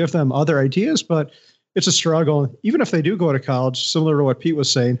trying to give them other ideas, but it's a struggle. Even if they do go to college, similar to what Pete was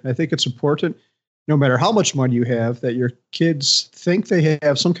saying, I think it's important, no matter how much money you have, that your kids think they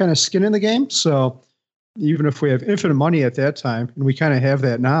have some kind of skin in the game. So even if we have infinite money at that time, and we kind of have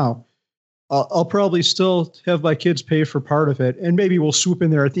that now, I'll probably still have my kids pay for part of it. And maybe we'll swoop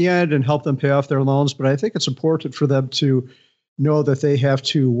in there at the end and help them pay off their loans. But I think it's important for them to know that they have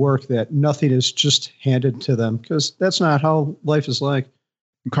to work, that nothing is just handed to them, because that's not how life is like.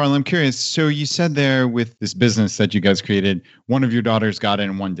 Carl, I'm curious. So you said there with this business that you guys created, one of your daughters got it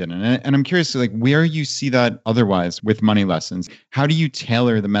and one didn't. And I'm curious, like, where you see that otherwise with money lessons. How do you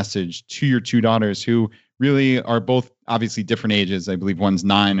tailor the message to your two daughters who really are both obviously different ages? I believe one's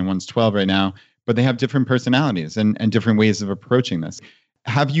 9 and one's 12 right now, but they have different personalities and different ways of approaching this.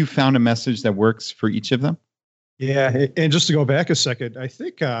 Have you found a message that works for each of them? Yeah. And just to go back a second, I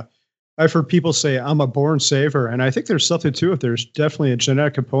think I've heard people say I'm a born saver. And I think there's something to it. There's definitely a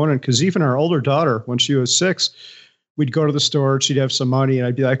genetic component, because even our older daughter, when she was 6, we'd go to the store, she'd have some money, and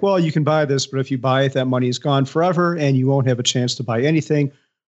I'd be like, well, you can buy this, but if you buy it, that money is gone forever and you won't have a chance to buy anything.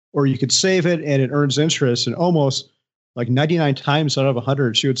 Or you could save it and it earns interest. And almost like 99 times out of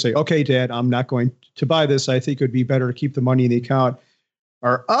 100, she would say, okay, Dad, I'm not going to buy this. I think it would be better to keep the money in the account.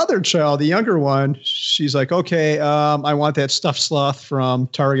 Our other child, the younger one, she's like, okay, I want that stuffed sloth from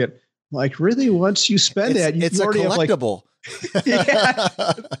Target. Like, really? Once you spend that, you already have collectible. Yeah,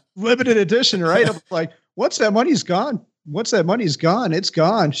 limited edition, right? I'm like, once that money's gone, it's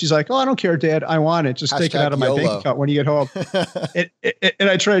gone. She's like, oh, I don't care, Dad. I want it. Just take it out of my bank account when you get home. And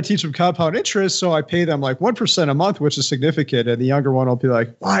I try to teach them compound interest. So I pay them like 1% a month, which is significant. And the younger one will be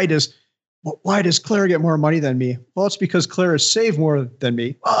like, why does Claire get more money than me? Well, it's because Claire has saved more than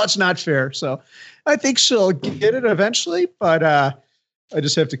me. Oh, it's not fair. So I think she'll get it eventually, but I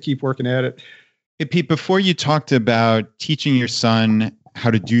just have to keep working at it. Hey, Pete, before you talked about teaching your son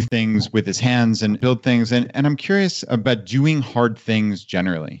how to do things with his hands and build things, and I'm curious about doing hard things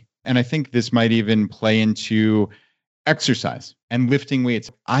generally. And I think this might even play into exercise and lifting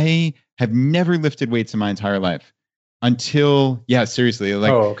weights. I have never lifted weights in my entire life until, seriously.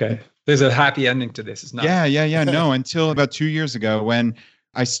 Like, oh, okay. There's a happy ending to this. It's not. Yeah. No, until about 2 years ago when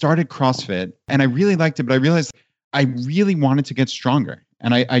I started CrossFit, and I really liked it, but I realized I really wanted to get stronger.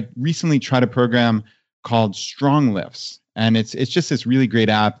 And I recently tried a program called Strong Lifts. And it's just this really great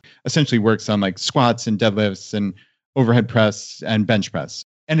app. Essentially works on like squats and deadlifts and overhead press and bench press.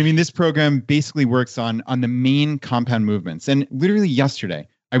 And I mean, this program basically works on the main compound movements. And literally yesterday,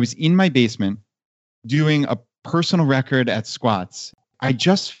 I was in my basement doing a personal record at squats. I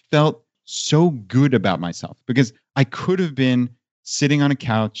just felt so good about myself because I could have been sitting on a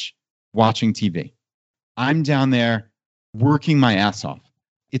couch watching TV. I'm down there working my ass off.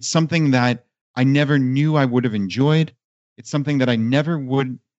 It's something that I never knew I would have enjoyed. It's something that I never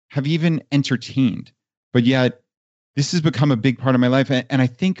would have even entertained. But yet this has become a big part of my life. And I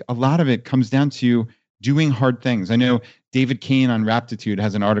think a lot of it comes down to doing hard things. I know David Kane on Raptitude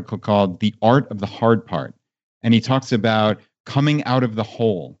has an article called The Art of the Hard Part. And he talks about coming out of the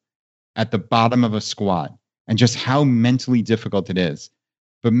hole at the bottom of a squat and just how mentally difficult it is.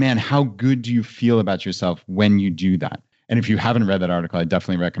 But man, how good do you feel about yourself when you do that? And if you haven't read that article, I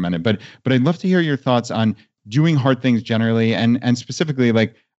definitely recommend it. But I'd love to hear your thoughts on doing hard things generally, and specifically,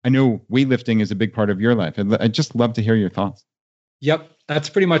 like, I know weightlifting is a big part of your life. I'd just love to hear your thoughts. Yep. That's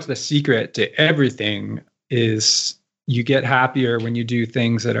pretty much the secret to everything is you get happier when you do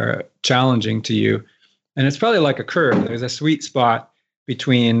things that are challenging to you. And it's probably like a curve. There's a sweet spot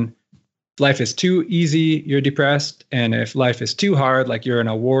between life is too easy, you're depressed. And if life is too hard, like you're in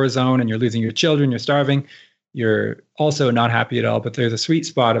a war zone and you're losing your children, you're starving, you're also not happy at all. But there's a sweet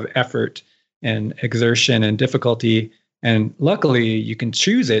spot of effort and exertion and difficulty. And luckily, you can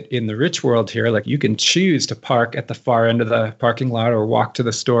choose it in the rich world here. Like you can choose to park at the far end of the parking lot or walk to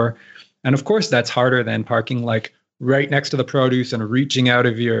the store. And of course, that's harder than parking like right next to the produce and reaching out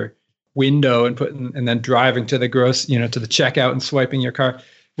of your window and then driving to the to the checkout and swiping your car,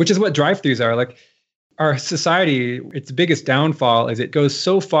 which is what drive-thrus are. Like our society, its biggest downfall is it goes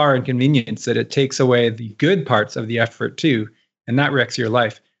so far in convenience that it takes away the good parts of the effort too. And that wrecks your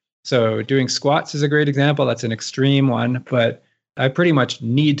life. So doing squats is a great example. That's an extreme one, but I pretty much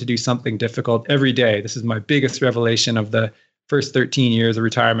need to do something difficult every day. This is my biggest revelation of the first 13 years of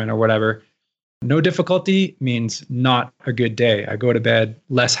retirement or whatever. No difficulty means not a good day. I go to bed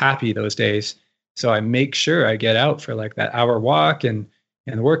less happy those days. So I make sure I get out for like that hour walk and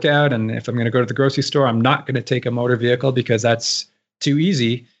workout. And if I'm going to go to the grocery store, I'm not going to take a motor vehicle because that's too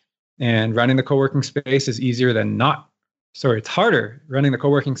easy. And running the co-working space is easier than not. Sorry, it's harder. Running the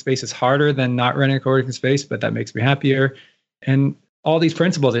co-working space is harder than not running a co-working space, but that makes me happier. And all these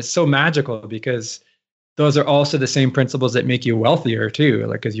principles, it's so magical because those are also the same principles that make you wealthier too.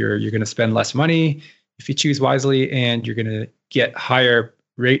 Like, because you're going to spend less money if you choose wisely, and you're going to get higher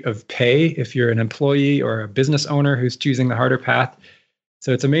rate of pay if you're an employee or a business owner who's choosing the harder path.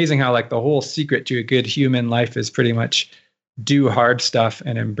 So it's amazing how like the whole secret to a good human life is pretty much do hard stuff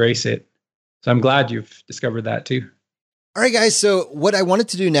and embrace it. So I'm glad you've discovered that too. All right, guys. So what I wanted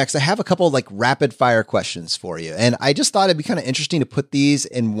to do next, I have a couple of like rapid fire questions for you. And I just thought it'd be kind of interesting to put these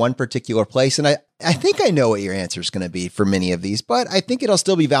in one particular place. And I think I know what your answer is going to be for many of these, but I think it'll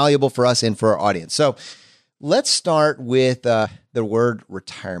still be valuable for us and for our audience. So let's start with the word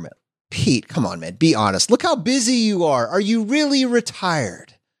retirement. Pete, come on, man. Be honest. Look how busy you are. Are you really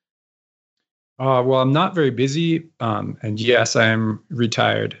retired? Well, I'm not very busy, and yes, I am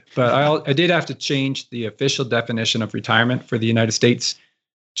retired. But I did have to change the official definition of retirement for the United States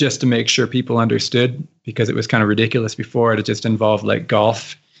just to make sure people understood, because it was kind of ridiculous before. It just involved like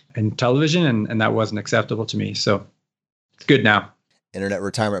golf and television, and that wasn't acceptable to me. So it's good now. Internet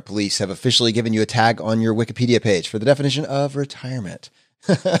Retirement Police have officially given you a tag on your Wikipedia page for the definition of retirement.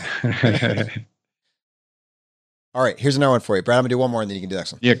 All right, here's another one for you. Brad, I'm going to do one more and then you can do the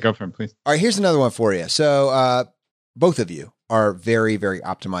next one. Yeah, go for it, please. All right, here's another one for you. So both of you are very, very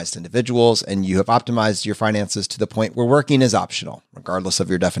optimized individuals, and you have optimized your finances to the point where working is optional, regardless of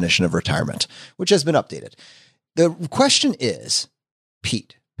your definition of retirement, which has been updated. The question is,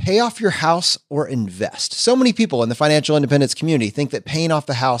 Pete, pay off your house or invest? So many people in the financial independence community think that paying off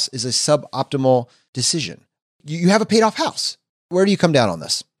the house is a suboptimal decision. You have a paid off house. Where do you come down on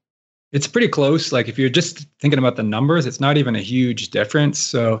this? It's pretty close. Like if you're just thinking about the numbers, it's not even a huge difference.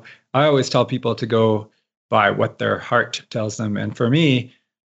 So I always tell people to go by what their heart tells them. And for me,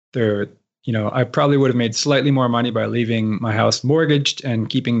 I probably would have made slightly more money by leaving my house mortgaged and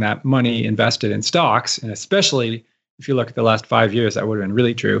keeping that money invested in stocks. And especially if you look at the last 5 years, that would have been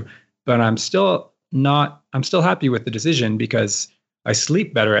really true. But I'm still happy with the decision because I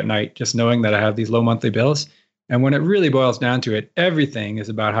sleep better at night just knowing that I have these low monthly bills. And when it really boils down to it, everything is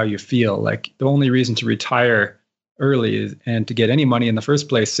about how you feel. Like the only reason to retire early and to get any money in the first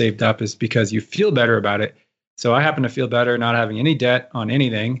place saved up is because you feel better about it. So I happen to feel better not having any debt on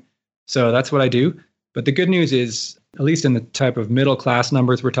anything. So that's what I do. But the good news is, at least in the type of middle class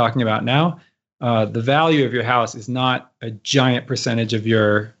numbers we're talking about now, the value of your house is not a giant percentage of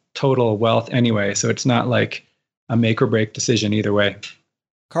your total wealth anyway. So it's not like a make or break decision either way.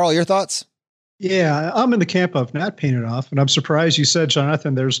 Carl, your thoughts? Yeah, I'm in the camp of not paying it off. And I'm surprised you said,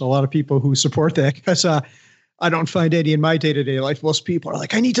 Jonathan, there's a lot of people who support that because I don't find any in my day-to-day life. Most people are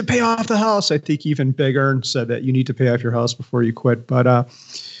like, I need to pay off the house. I think even Big Earn said that you need to pay off your house before you quit. But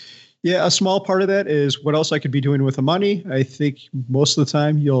yeah, a small part of that is what else I could be doing with the money. I think most of the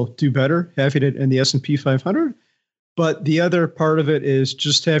time you'll do better having it in the S&P 500. But the other part of it is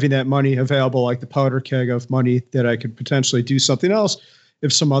just having that money available, like the powder keg of money that I could potentially do something else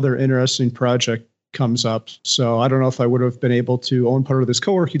if some other interesting project comes up. So I don't know if I would have been able to own part of this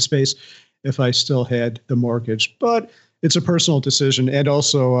co-working space if I still had the mortgage, but it's a personal decision and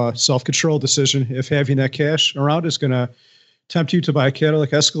also a self-control decision. If having that cash around is going to tempt you to buy a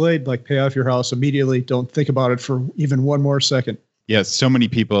Cadillac Escalade, like pay off your house immediately. Don't think about it for even one more second. Yes, so many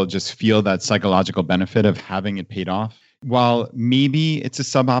people just feel that psychological benefit of having it paid off. While maybe it's a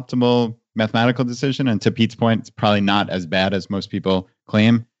suboptimal mathematical decision, and to Pete's point, it's probably not as bad as most people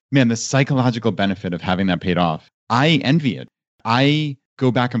claim. Man, the psychological benefit of having that paid off, I envy it. I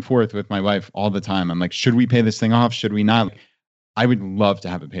go back and forth with my wife all the time. I'm like, should we pay this thing off? Should we not? I would love to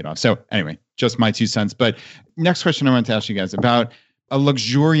have it paid off. So anyway, just my 2 cents. But next question I want to ask you guys about a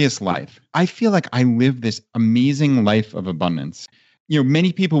luxurious life. I feel like I live this amazing life of abundance.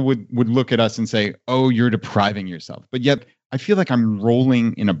 Many people would look at us and say, oh, you're depriving yourself. But yet I feel like I'm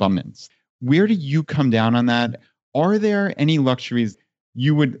rolling in abundance. Where do you come down on that? Are there any luxuries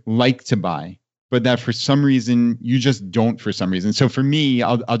you would like to buy, but that for some reason you just don't for some reason? So for me,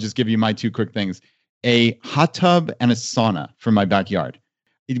 I'll just give you my 2 quick things. A hot tub and a sauna for my backyard.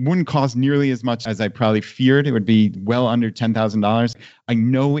 It wouldn't cost nearly as much as I probably feared. It would be well under $10,000. I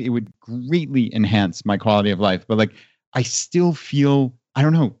know it would greatly enhance my quality of life, but I still feel, I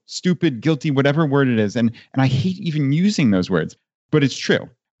don't know, stupid, guilty, whatever word it is. And I hate even using those words, but it's true.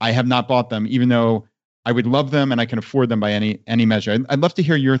 I have not bought them, even though I would love them and I can afford them by any measure. I'd love to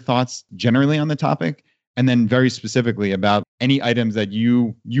hear your thoughts generally on the topic, and then very specifically about any items that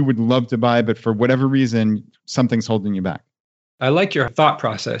you would love to buy, but for whatever reason, something's holding you back. I like your thought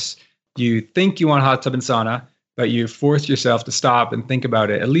process. You think you want a hot tub and sauna, but you force yourself to stop and think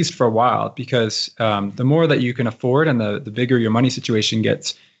about it, at least for a while, because the more that you can afford and the bigger your money situation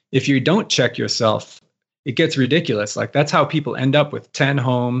gets, if you don't check yourself, it gets ridiculous. That's how people end up with 10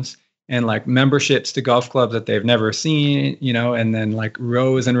 homes and memberships to golf clubs that they've never seen, and then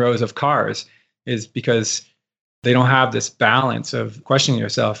rows and rows of cars, is because they don't have this balance of questioning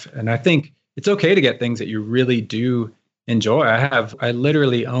yourself. And I think it's okay to get things that you really do enjoy. I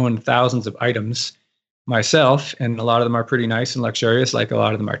literally own thousands of items myself, and a lot of them are pretty nice and luxurious. A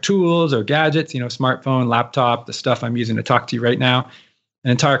lot of them are tools or gadgets, smartphone, laptop, the stuff I'm using to talk to you right now,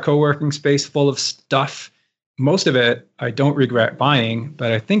 an entire co-working space full of stuff. Most of it I don't regret buying,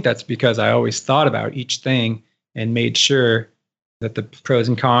 but I think that's because I always thought about each thing and made sure that the pros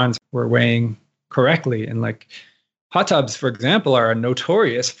and cons were weighing correctly. And hot tubs, for example, are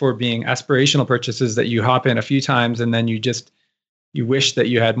notorious for being aspirational purchases that you hop in a few times and then you wish that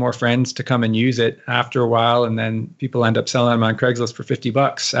you had more friends to come and use it after a while, and then people end up selling them on Craigslist for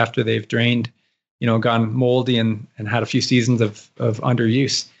 $50 after they've drained, gone moldy and had a few seasons of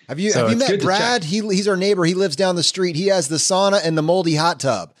underuse. Have you met Brad? He's our neighbor. He lives down the street. He has the sauna and the moldy hot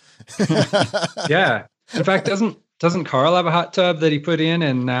tub. Yeah. In fact, doesn't Carl have a hot tub that he put in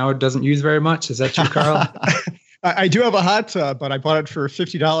and now doesn't use very much? Is that true, Carl? I do have a hot tub, but I bought it for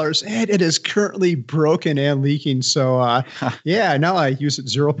 $50 and it is currently broken and leaking. So now I use it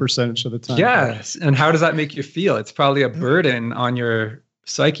 0% of the time. Yes. And how does that make you feel? It's probably a burden on your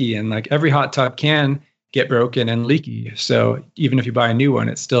psyche, and every hot tub can get broken and leaky. So even if you buy a new one,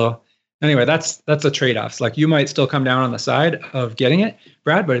 it's still, anyway, that's a trade-off. You might still come down on the side of getting it,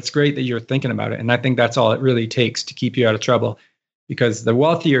 Brad, but it's great that you're thinking about it. And I think that's all it really takes to keep you out of trouble, because the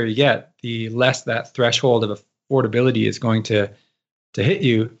wealthier you get, the less that threshold of affordability is going to hit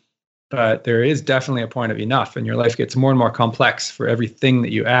you. But there is definitely a point of enough, and your life gets more and more complex for everything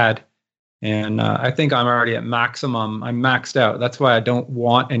that you add. And I think I'm already at maximum. I'm maxed out. That's why I don't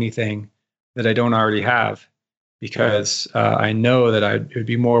want anything that I don't already have, because I know that it would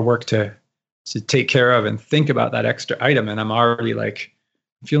be more work to take care of and think about that extra item. And I'm already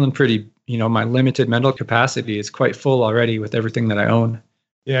feeling pretty, my limited mental capacity is quite full already with everything that I own.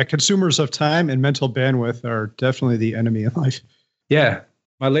 Yeah, consumers of time and mental bandwidth are definitely the enemy of life. Yeah.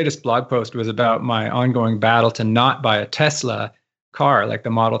 My latest blog post was about my ongoing battle to not buy a Tesla car, like the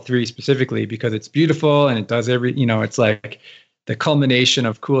Model 3 specifically, because it's beautiful and it does it's the culmination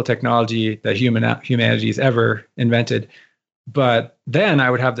of cool technology that humanity's ever invented. But then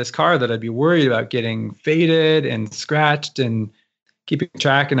I would have this car that I'd be worried about getting faded and scratched and keeping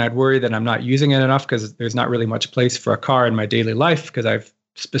track. And I'd worry that I'm not using it enough because there's not really much place for a car in my daily life, because I've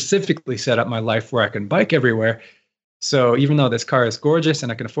specifically set up my life where I can bike everywhere. So even though this car is gorgeous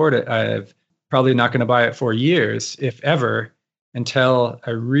and I can afford it, I'm probably not going to buy it for years, if ever, until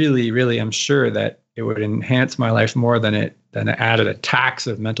I really, really am sure that it would enhance my life more than it added a tax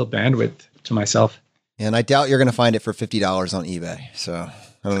of mental bandwidth to myself. And I doubt you're going to find it for $50 on eBay. So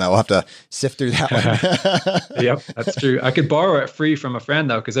I don't know. We'll have to sift through that one. Yep, that's true. I could borrow it free from a friend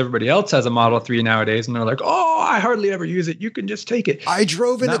though, because everybody else has a Model 3 nowadays, and they're like, "Oh, I hardly ever use it. You can just take it." I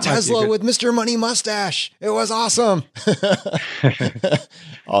drove in a Tesla with Mr. Money Mustache. It was awesome.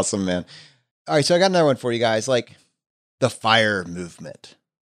 Awesome, man. All right, so I got another one for you guys. Like the FIRE movement.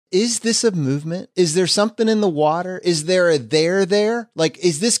 Is this a movement? Is there something in the water? Is there a there? Like,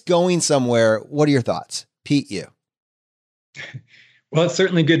 is this going somewhere? What are your thoughts? Pete, you. Well, it's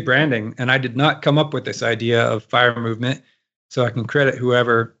certainly good branding. And I did not come up with this idea of FIRE movement. So I can credit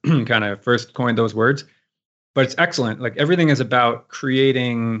whoever kind of first coined those words. But it's excellent. Like everything is about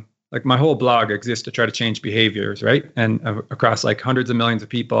creating, like my whole blog exists to try to change behaviors, right? And across like hundreds of millions of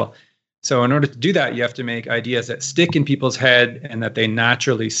people. So in order to do that, you have to make ideas that stick in people's head and that they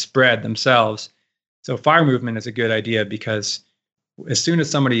naturally spread themselves. So FIRE movement is a good idea because as soon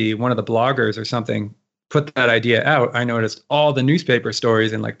as somebody, one of the bloggers or something, put that idea out, I noticed all the newspaper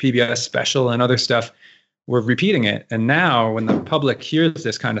stories and like PBS Special and other stuff were repeating it. And now when the public hears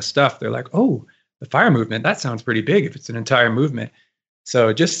this kind of stuff, they're like, oh, the FIRE movement, that sounds pretty big if it's an entire movement.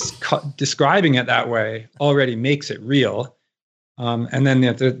 So just describing it that way already makes it real. And then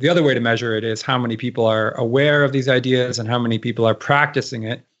the other way to measure it is how many people are aware of these ideas and how many people are practicing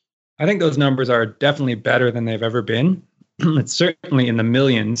it. I think those numbers are definitely better than they've ever been. It's certainly in the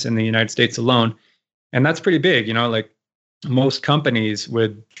millions in the United States alone. And that's pretty big, you know, like most companies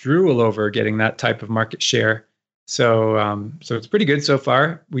would drool over getting that type of market share. So it's pretty good so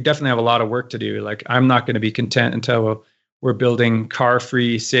far. We definitely have a lot of work to do. Like I'm not going to be content until we're building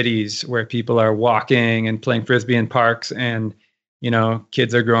car-free cities where people are walking and playing Frisbee in parks and, you know,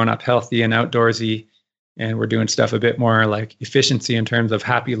 kids are growing up healthy and outdoorsy, and we're doing stuff a bit more like efficiency in terms of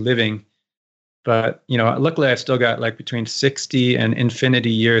happy living. But, you know, luckily I've still got like between 60 and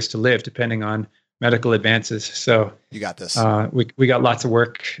infinity years to live, depending on medical advances. So you got this. We got lots of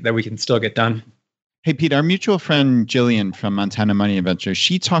work that we can still get done. Hey, Pete, our mutual friend Jillian from Montana Money Adventure,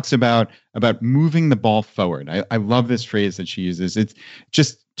 she talks about moving the ball forward. I love this phrase that she uses. It's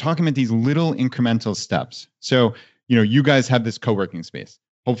just talking about these little incremental steps. So, you know, you guys have this co-working space.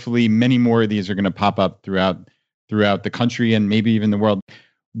 Hopefully many more of these are going to pop up throughout the country and maybe even the world.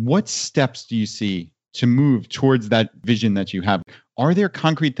 What steps do you see to move towards that vision that you have? Are there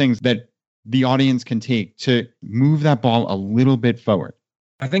concrete things that the audience can take to move that ball a little bit forward?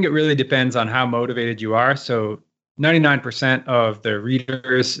 I think it really depends on how motivated you are. So 99% of the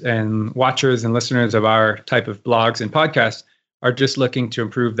readers and watchers and listeners of our type of blogs and podcasts are just looking to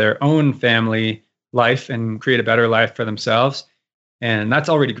improve their own family life and create a better life for themselves. And that's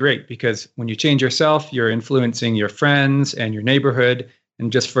already great because when you change yourself, you're influencing your friends and your neighborhood.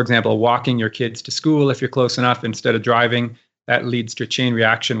 And just, for example, walking your kids to school if you're close enough instead of driving, that leads to a chain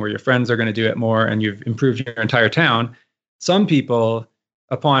reaction where your friends are going to do it more and you've improved your entire town. Some people,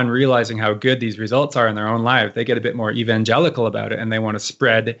 upon realizing how good these results are in their own life, they get a bit more evangelical about it and they want to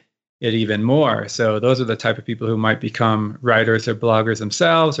spread it even more. So those are the type of people who might become writers or bloggers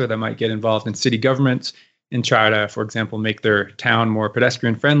themselves, or they might get involved in city governments and try to, for example, make their town more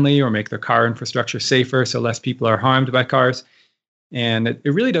pedestrian friendly or make their car infrastructure safer so less people are harmed by cars. And it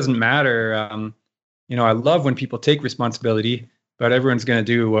really doesn't matter. You know, I love when people take responsibility, but everyone's going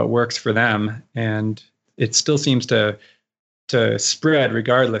to do what works for them. And it still seems to spread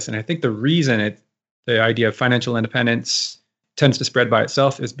regardless. And I think the reason the idea of financial independence tends to spread by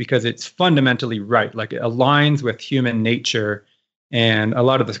itself is because it's fundamentally right. Like it aligns with human nature. And a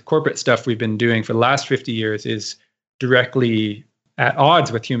lot of the corporate stuff we've been doing for the last 50 years is directly at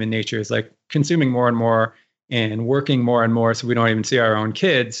odds with human nature. It's like consuming more and more and working more and more so we don't even see our own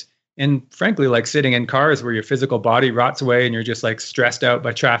kids. And frankly, like sitting in cars where your physical body rots away and you're just like stressed out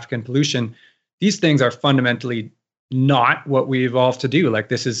by traffic and pollution. These things are fundamentally not what we evolved to do. Like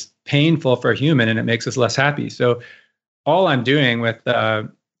this is painful for a human and it makes us less happy. So all I'm doing with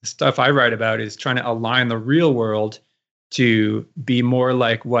stuff I write about is trying to align the real world to be more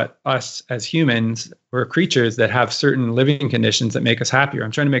like what us as humans, we're creatures that have certain living conditions that make us happier.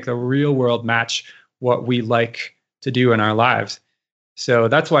 I'm trying to make the real world match what we like to do in our lives. So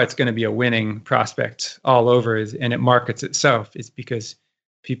that's why it's going to be a winning prospect all over, and it markets itself. It's because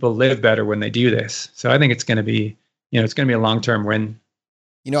people live better when they do this. So I think it's going to be, it's going to be a long-term win.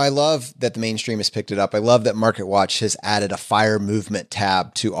 I love that the mainstream has picked it up. I love that MarketWatch has added a FIRE movement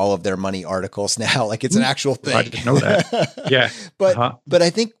tab to all of their money articles now. Like it's an actual thing. I didn't know that. Yeah. But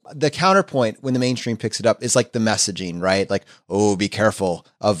I think the counterpoint when the mainstream picks it up is like the messaging, right? Like, oh, be careful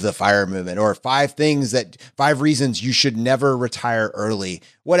of the FIRE movement, or 5 reasons you should never retire early,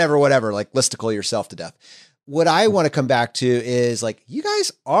 whatever, like listicle yourself to death. What I want to come back to is like, you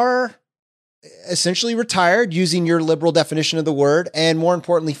guys are essentially retired using your liberal definition of the word, and more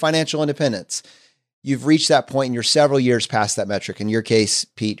importantly, financial independence. You've reached that point and you're several years past that metric. In your case,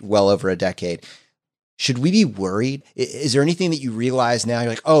 Pete, well over a decade. Should we be worried? Is there anything that you realize now? You're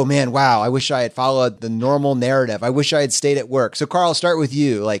like, oh man, wow, I wish I had followed the normal narrative. I wish I had stayed at work. So Carl, I'll start with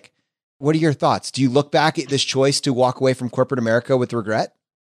you. Like, what are your thoughts? Do you look back at this choice to walk away from corporate America with regret?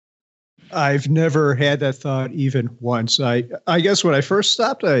 I've never had that thought even once. I guess when I first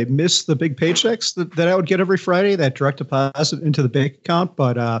stopped, I missed the big paychecks that I would get every Friday, that direct deposit into the bank account.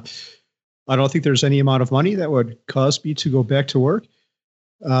 But I don't think there's any amount of money that would cause me to go back to work.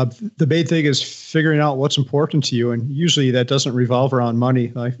 The main thing is figuring out what's important to you, and usually that doesn't revolve around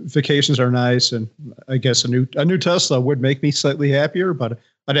money. Like, vacations are nice, and I guess a new Tesla would make me slightly happier, but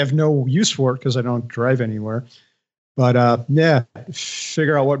I'd have no use for it because I don't drive anywhere. But yeah,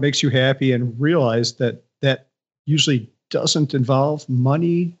 figure out what makes you happy and realize that usually doesn't involve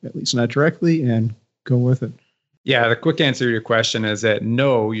money, at least not directly, and go with it. Yeah, the quick answer to your question is that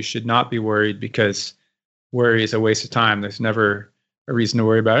no, you should not be worried, because worry is a waste of time. There's never a reason to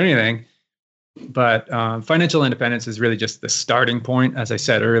worry about anything. But financial independence is really just the starting point. As I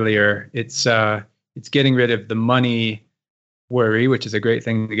said earlier, it's getting rid of the money worry, which is a great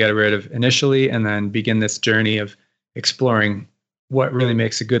thing to get rid of initially, and then begin this journey of exploring what really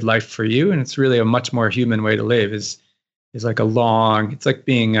makes a good life for you. And it's really a much more human way to live. Is like it's like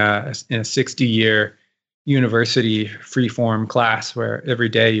being in a 60-year university free-form class where every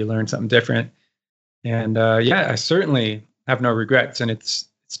day you learn something different. And I certainly have no regrets. And it's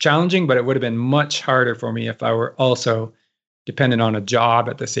challenging, but it would have been much harder for me if I were also dependent on a job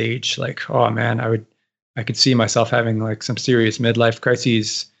at this age. Like, oh man, I could see myself having like some serious midlife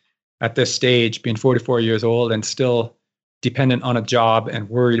crises at this stage, being 44 years old and still dependent on a job and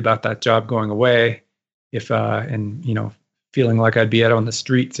worried about that job going away, feeling like I'd be out on the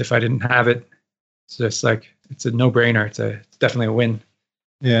streets if I didn't have it. It's just like, it's a no-brainer. It's definitely a win.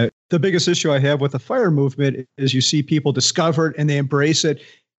 Yeah. The biggest issue I have with the FIRE movement is you see people discover it and they embrace it.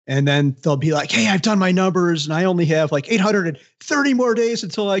 And then they'll be like, hey, I've done my numbers and I only have like 830 more days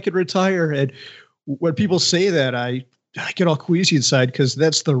until I could retire. And when people say that, I get all queasy inside, because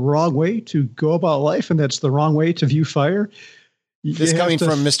that's the wrong way to go about life. And that's the wrong way to view FIRE. This coming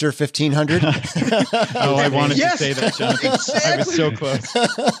from Mr. 1500. Oh, I wanted to say that, Jonathan. Exactly. I was so close.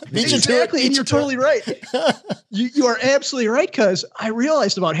 Exactly. And you're totally right. You are absolutely right, because I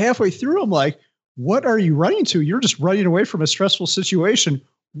realized about halfway through, I'm like, what are you running to? You're just running away from a stressful situation.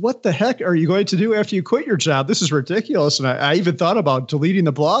 What the heck are you going to do after you quit your job? This is ridiculous. And I even thought about deleting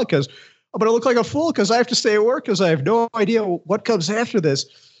the blog, because I'm going to look like a fool because I have to stay at work because I have no idea what comes after this.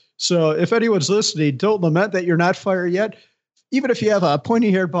 So if anyone's listening, don't lament that you're not fired yet. Even if you have a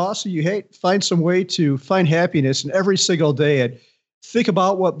pointy-haired boss who you hate, find some way to find happiness in every single day and think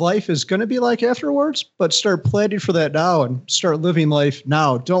about what life is going to be like afterwards, but start planning for that now and start living life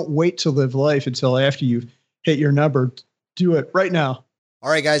now. Don't wait to live life until after you've hit your number. Do it right now.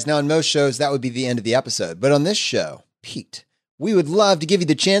 All right, guys. Now, in most shows, that would be the end of the episode. But on this show, Pete, we would love to give you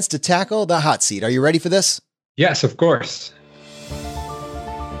the chance to tackle the hot seat. Are you ready for this? Yes, of course.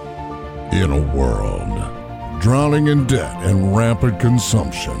 In a world drowning in debt and rampant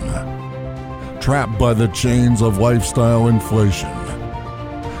consumption, trapped by the chains of lifestyle inflation,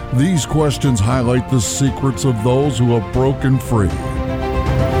 these questions highlight the secrets of those who have broken free.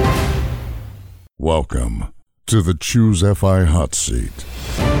 Welcome to the Choose FI Hot Seat.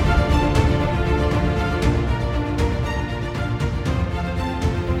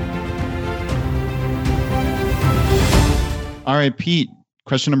 All right, Pete,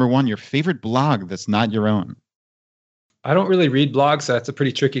 question number 1, your favorite blog that's not your own? I don't really read blogs, so that's a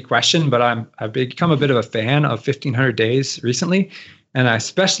pretty tricky question, but I've become a bit of a fan of 1500 Days recently. And I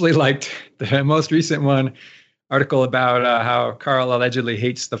especially liked the most recent article about how Carl allegedly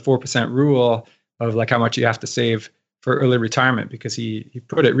hates the 4% rule of like how much you have to save for early retirement, because he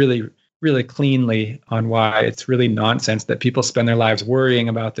put it really, really cleanly on why it's really nonsense that people spend their lives worrying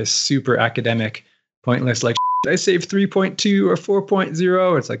about this super academic, pointless, like, I save 3.2 or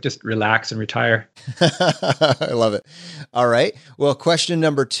 4.0. It's like, just relax and retire. I love it. All right. Well, question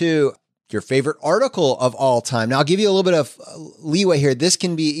number 2, your favorite article of all time. Now, I'll give you a little bit of leeway here. This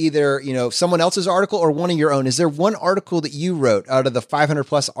can be either, someone else's article or one of your own. Is there one article that you wrote out of the 500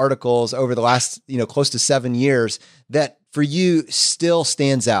 plus articles over the last, close to 7 years that for you still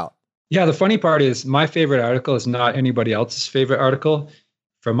stands out? Yeah. The funny part is my favorite article is not anybody else's favorite article.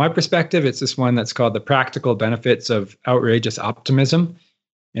 From my perspective, it's this one that's called The Practical Benefits of Outrageous Optimism.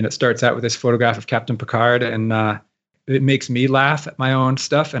 And it starts out with this photograph of Captain Picard, and it makes me laugh at my own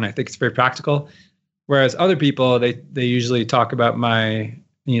stuff. And I think it's very practical. Whereas other people, they usually talk about my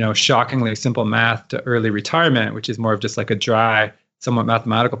shockingly simple math to early retirement, which is more of just like a dry, somewhat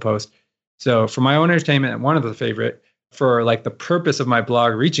mathematical post. So for my own entertainment, one of the favorite. For like the purpose of my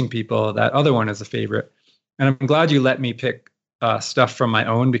blog reaching people, that other one is a favorite. And I'm glad you let me pick stuff from my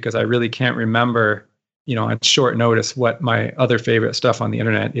own, because I really can't remember, on short notice what my other favorite stuff on the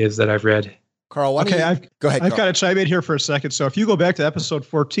internet is that I've read. Carl, go ahead. I've got to chime in here for a second. So if you go back to episode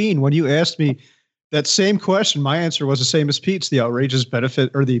 14, when you asked me that same question, my answer was the same as Pete's, the outrageous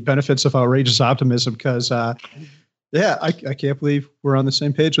benefit or the benefits of outrageous optimism. Because yeah, I can't believe we're on the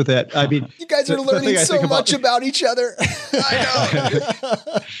same page with that. I mean, you guys are learning so much about each other. I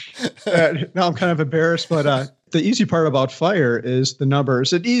know. Now I'm kind of embarrassed, but the easy part about FIRE is the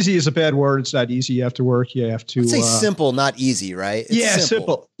numbers. And easy is a bad word. It's not easy. You have to work. You have to I'd say simple, not easy, right? It's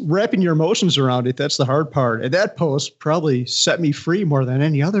simple. Wrapping your emotions around it. That's the hard part. And that post probably set me free more than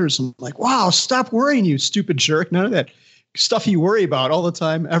any others. I'm like, wow, stop worrying, you stupid jerk. None of that stuff you worry about all the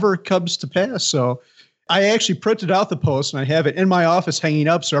time ever comes to pass. So I actually printed out the post and I have it in my office hanging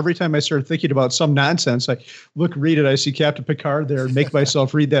up. So every time I start thinking about some nonsense, I read it. I see Captain Picard there and make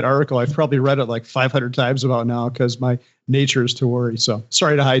myself read that article. I've probably read it like 500 times about now because my nature is to worry. So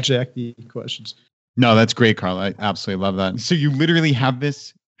sorry to hijack the questions. No, that's great, Carl. I absolutely love that. So you literally have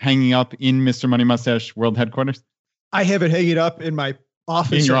this hanging up in Mr. Money Mustache World Headquarters? I have it hanging up in my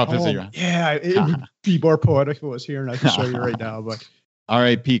office. In your office? Yeah, it would be more poetic if it was here and I can show you right now. But all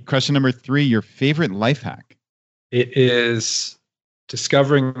right, Pete, question number 3, your favorite life hack. It is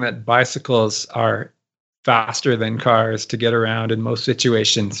discovering that bicycles are faster than cars to get around in most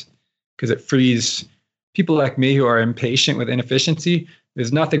situations, because it frees people like me who are impatient with inefficiency.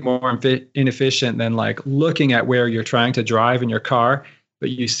 There's nothing more inefficient than like looking at where you're trying to drive in your car,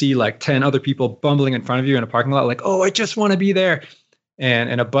 but you see like 10 other people bumbling in front of you in a parking lot, like, oh, I just want to be there.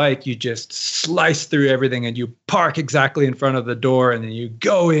 And in a bike, you just slice through everything and you park exactly in front of the door, and then you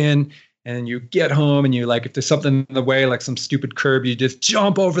go in and then you get home and you like, if there's something in the way, like some stupid curb, you just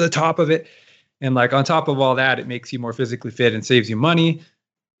jump over the top of it. And like on top of all that, it makes you more physically fit and saves you money.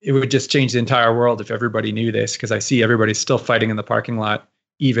 It would just change the entire world if everybody knew this, because I see everybody's still fighting in the parking lot,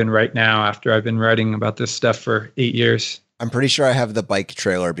 even right now, after I've been writing about this stuff for 8 years. I'm pretty sure I have the bike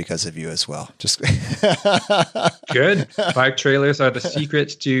trailer because of you as well. Just good. Bike trailers are the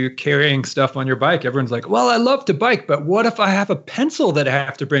secret to carrying stuff on your bike. Everyone's like, well, I love to bike, but what if I have a pencil that I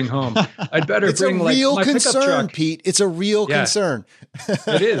have to bring home? I'd better bring like my pickup truck. Pete. It's a real concern.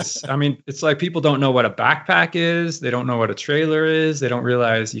 It is. I mean, it's like people don't know what a backpack is. They don't know what a trailer is. They don't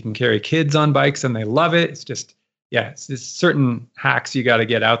realize you can carry kids on bikes and they love it. It's just, it's certain hacks you got to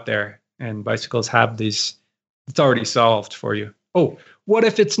get out there, and bicycles have these. It's already solved for you. Oh, what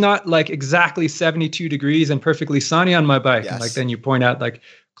if it's not like exactly 72 degrees and perfectly sunny on my bike? Yes. And like then you point out like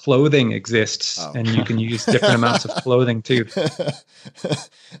clothing exists and you can use different amounts of clothing too.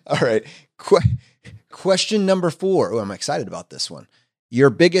 All right. Question number 4. Oh, I'm excited about this one. Your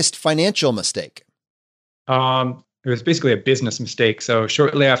biggest financial mistake? It was basically a business mistake. So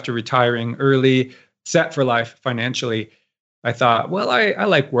shortly after retiring early, set for life financially, I thought, well, I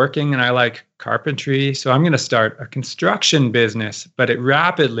like working and I like carpentry, so I'm going to start a construction business. But it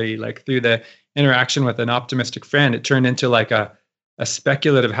rapidly, like through the interaction with an optimistic friend, it turned into like a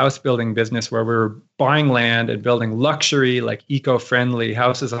speculative house building business where we were buying land and building luxury, like eco-friendly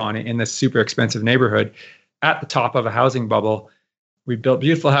houses on it in this super expensive neighborhood at the top of a housing bubble. We built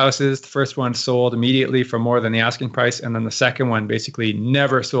beautiful houses. The first one sold immediately for more than the asking price. And then the second one basically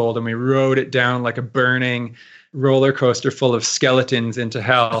never sold. And we rode it down like a burning roller coaster full of skeletons into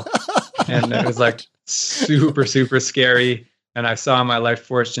hell. And it was like super, super scary. And I saw my life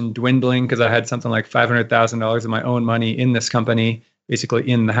fortune dwindling because I had something like $500,000 of my own money in this company, basically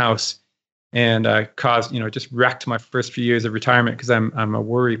in the house. And I caused, just wrecked my first few years of retirement because I'm a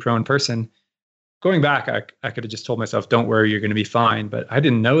worry prone person. Going back, I could have just told myself, don't worry, you're going to be fine. But I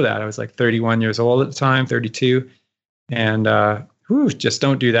didn't know that. I was like 31 years old at the time, 32. And just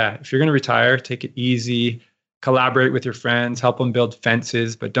don't do that. If you're going to retire, take it easy. Collaborate with your friends, help them build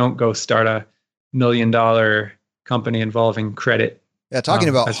fences, but don't go start a $1 million company involving credit. Yeah, talking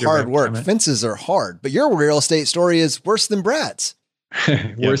about hard work. Fences are hard, but your real estate story is worse than Brad's.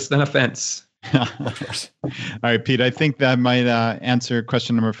 Worse than a fence. All right, Pete, I think that might answer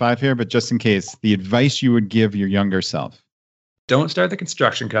question number 5 here, but just in case, the advice you would give your younger self. Don't start the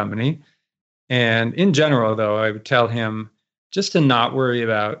construction company. And in general, though, I would tell him just to not worry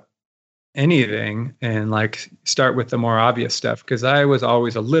about anything and like start with the more obvious stuff, because I was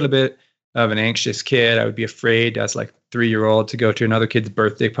always a little bit of an anxious kid. I would be afraid as like 3-year-old to go to another kid's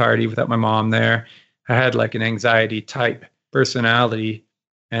birthday party without my mom there. I had like an anxiety type personality,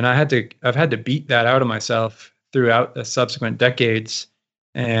 and I've had to beat that out of myself throughout the subsequent decades.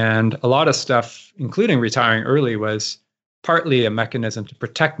 And a lot of stuff, including retiring early, was partly a mechanism to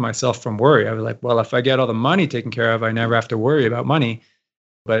protect myself from worry. I was like, well, if I get all the money taken care of, I never have to worry about money.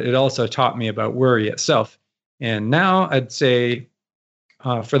 But it also taught me about worry itself. And now I'd say,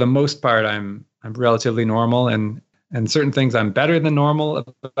 for the most part, I'm relatively normal, and certain things I'm better than normal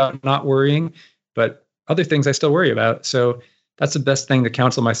about not worrying, but other things I still worry about. So that's the best thing to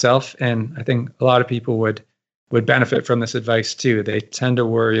counsel myself. And I think a lot of people would benefit from this advice too. They tend to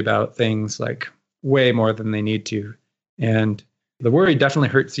worry about things like way more than they need to. And the worry definitely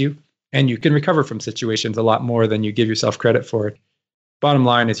hurts you, and you can recover from situations a lot more than you give yourself credit for. Bottom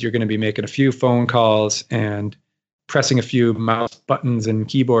line is you're going to be making a few phone calls and pressing a few mouse buttons and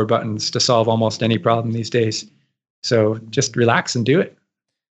keyboard buttons to solve almost any problem these days. So just relax and do it.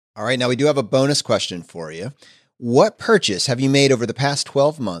 All right. Now we do have a bonus question for you. What purchase have you made over the past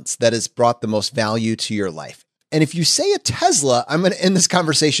 12 months that has brought the most value to your life? And if you say a Tesla, I'm going to end this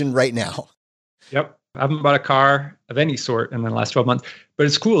conversation right now. Yep. I haven't bought a car of any sort in the last 12 months, but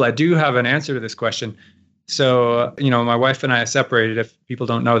it's cool. I do have an answer to this question. So, my wife and I separated. If people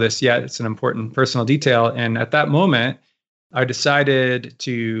don't know this yet, it's an important personal detail. And at that moment, I decided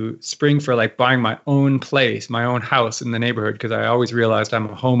to spring for like buying my own place, my own house in the neighborhood, because I always realized I'm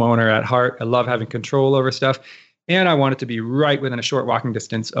a homeowner at heart. I love having control over stuff. And I want it to be right within a short walking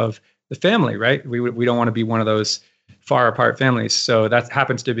distance of the family, right? We don't want to be one of those far apart families. So that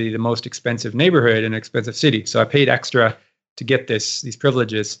happens to be the most expensive neighborhood in an expensive city. So I paid extra to get these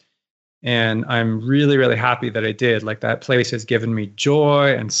privileges. And I'm really, really happy that I did. Like, that place has given me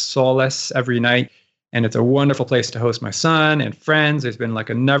joy and solace every night. And it's a wonderful place to host my son and friends. There's been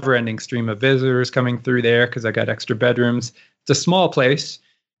like a never-ending stream of visitors coming through there because I got extra bedrooms. It's a small place.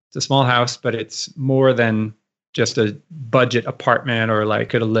 It's a small house, but it's more than just a budget apartment, or like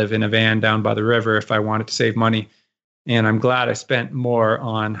could live in a van down by the river if I wanted to save money. And I'm glad I spent more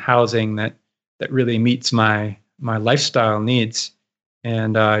on housing that really meets my lifestyle needs.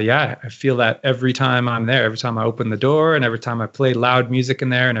 And I feel that every time I'm there, every time I open the door, and every time I play loud music in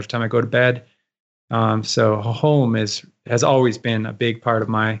there, and every time I go to bed. So home has always been a big part of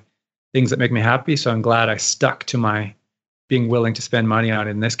my things that make me happy. So I'm glad I stuck to my being willing to spend money on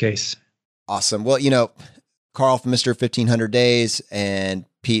it in this case. Awesome. Well, Carl from Mr. 1500 Days and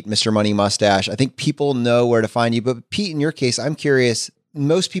Pete, Mr. Money Mustache, I think people know where to find you. But Pete, in your case, I'm curious,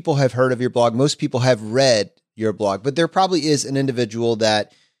 most people have heard of your blog. Most people have read your blog, but there probably is an individual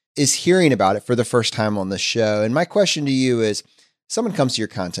that is hearing about it for the first time on the show. And my question to you is, someone comes to your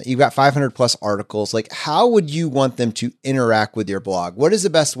content, you've got 500 plus articles. Like, how would you want them to interact with your blog? What is the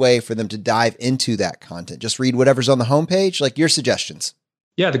best way for them to dive into that content? Just read whatever's on the homepage? Like, your suggestions.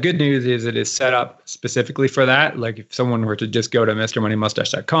 Yeah, the good news is it is set up specifically for that. Like, if someone were to just go to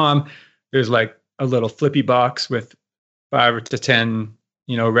mrmoneymustache.com, there's like a little flippy box with 5 to 10,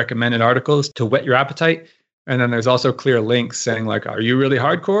 recommended articles to whet your appetite. And then there's also clear links saying like, are you really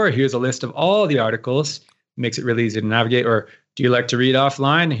hardcore? Here's a list of all the articles. Makes it really easy to navigate. Or do you like to read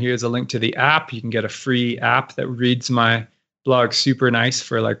offline? Here's a link to the app. You can get a free app that reads my blog super nice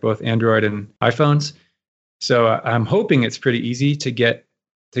for like both Android and iPhones. So I'm hoping it's pretty easy to get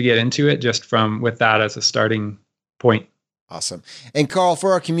into it just with that as a starting point. Awesome. And Carl,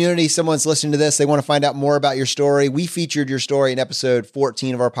 for our community, someone's listening to this, they want to find out more about your story. We featured your story in episode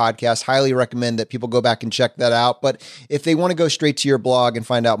 14 of our podcast. Highly recommend that people go back and check that out. But if they want to go straight to your blog and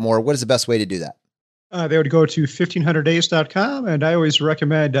find out more, what is the best way to do that? They would go to 1500days.com. And I always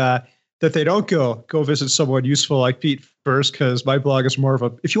recommend that they don't go visit someone useful like Pete first, because my blog is more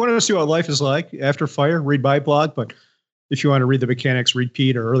of if you want to see what life is like after fire, read my blog. But if you want to read the mechanics, read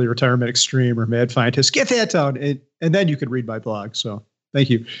Pete or Early Retirement Extreme or Mad Scientist, get that down. And then you could read my blog. So thank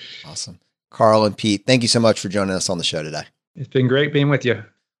you. Awesome. Carl and Pete, thank you so much for joining us on the show today. It's been great being with you.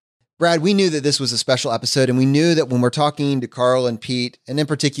 Brad, we knew that this was a special episode, and we knew that when we're talking to Carl and Pete, and in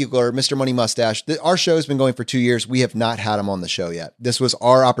particular, Mr. Money Mustache, our show has been going for 2 years. We have not had him on the show yet. This was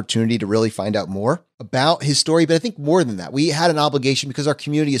our opportunity to really find out more about his story. But I think more than that, we had an obligation, because our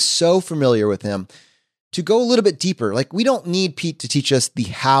community is so familiar with him, to go a little bit deeper. Like, we don't need Pete to teach us the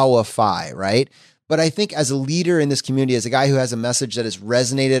how of FI, right? But I think as a leader in this community, as a guy who has a message that has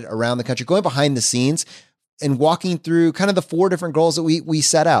resonated around the country, going behind the scenes and walking through kind of the 4 different goals that we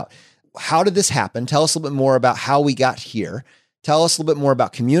set out. How did this happen? Tell us a little bit more about how we got here. Tell us a little bit more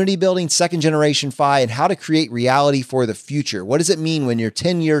about community building, second generation FI, and how to create reality for the future. What does it mean when you're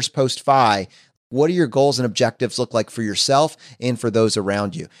 10 years post FI? What do your goals and objectives look like for yourself and for those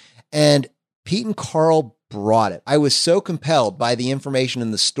around you? And Pete and Carl brought it. I was so compelled by the information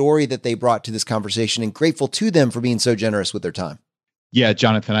and the story that they brought to this conversation, and grateful to them for being so generous with their time. Yeah,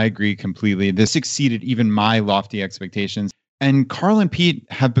 Jonathan, I agree completely. This exceeded even my lofty expectations. And Carl and Pete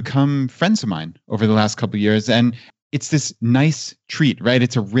have become friends of mine over the last couple of years. And it's this nice treat, right?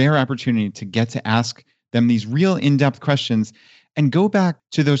 It's a rare opportunity to get to ask them these real in-depth questions and go back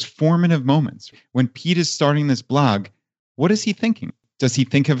to those formative moments. When Pete is starting this blog, what is he thinking? Does he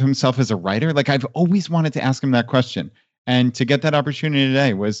think of himself as a writer? Like, I've always wanted to ask him that question. And to get that opportunity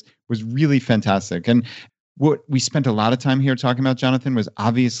today was really fantastic. And what we spent a lot of time here talking about, Jonathan, was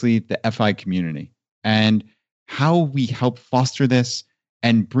obviously the FI community and how we help foster this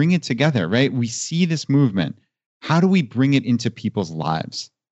and bring it together, right? We see this movement. How do we bring it into people's lives?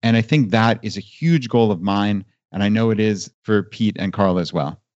 And I think that is a huge goal of mine. And I know it is for Pete and Carl as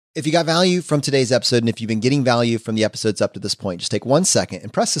well. If you got value from today's episode, and if you've been getting value from the episodes up to this point, just take 1 second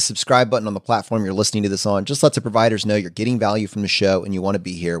and press the subscribe button on the platform you're listening to this on. Just let the providers know you're getting value from the show and you want to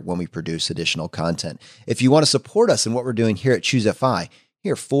be here when we produce additional content. If you want to support us in what we're doing here at Choose FI,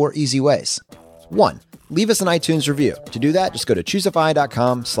 here are 4 easy ways. 1, leave us an iTunes review. To do that, just go to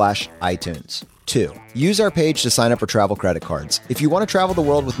choosefi.com/iTunes. 2, use our page to sign up for travel credit cards. If you want to travel the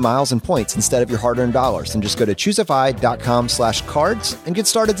world with miles and points instead of your hard-earned dollars, then just go to choosefi.com/cards and get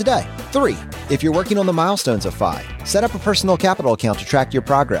started today. 3, if you're working on the milestones of FI, set up a personal capital account to track your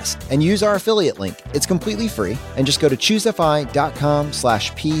progress and use our affiliate link. It's completely free and just go to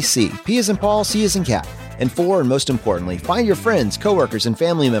choosefi.com/PC. P as in Paul, C as in cat. And 4, and most importantly, find your friends, coworkers, and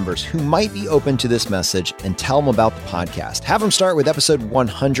family members who might be open to this message and tell them about the podcast. Have them start with episode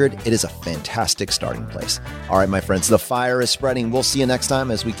 100. It is a fantastic starting place. All right, my friends, the fire is spreading. We'll see you next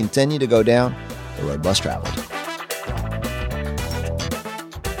time as we continue to go down the road less traveled.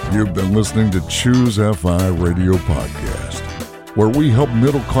 You've been listening to Choose FI Radio Podcast, where we help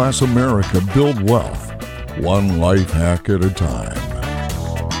middle-class America build wealth, one life hack at a time.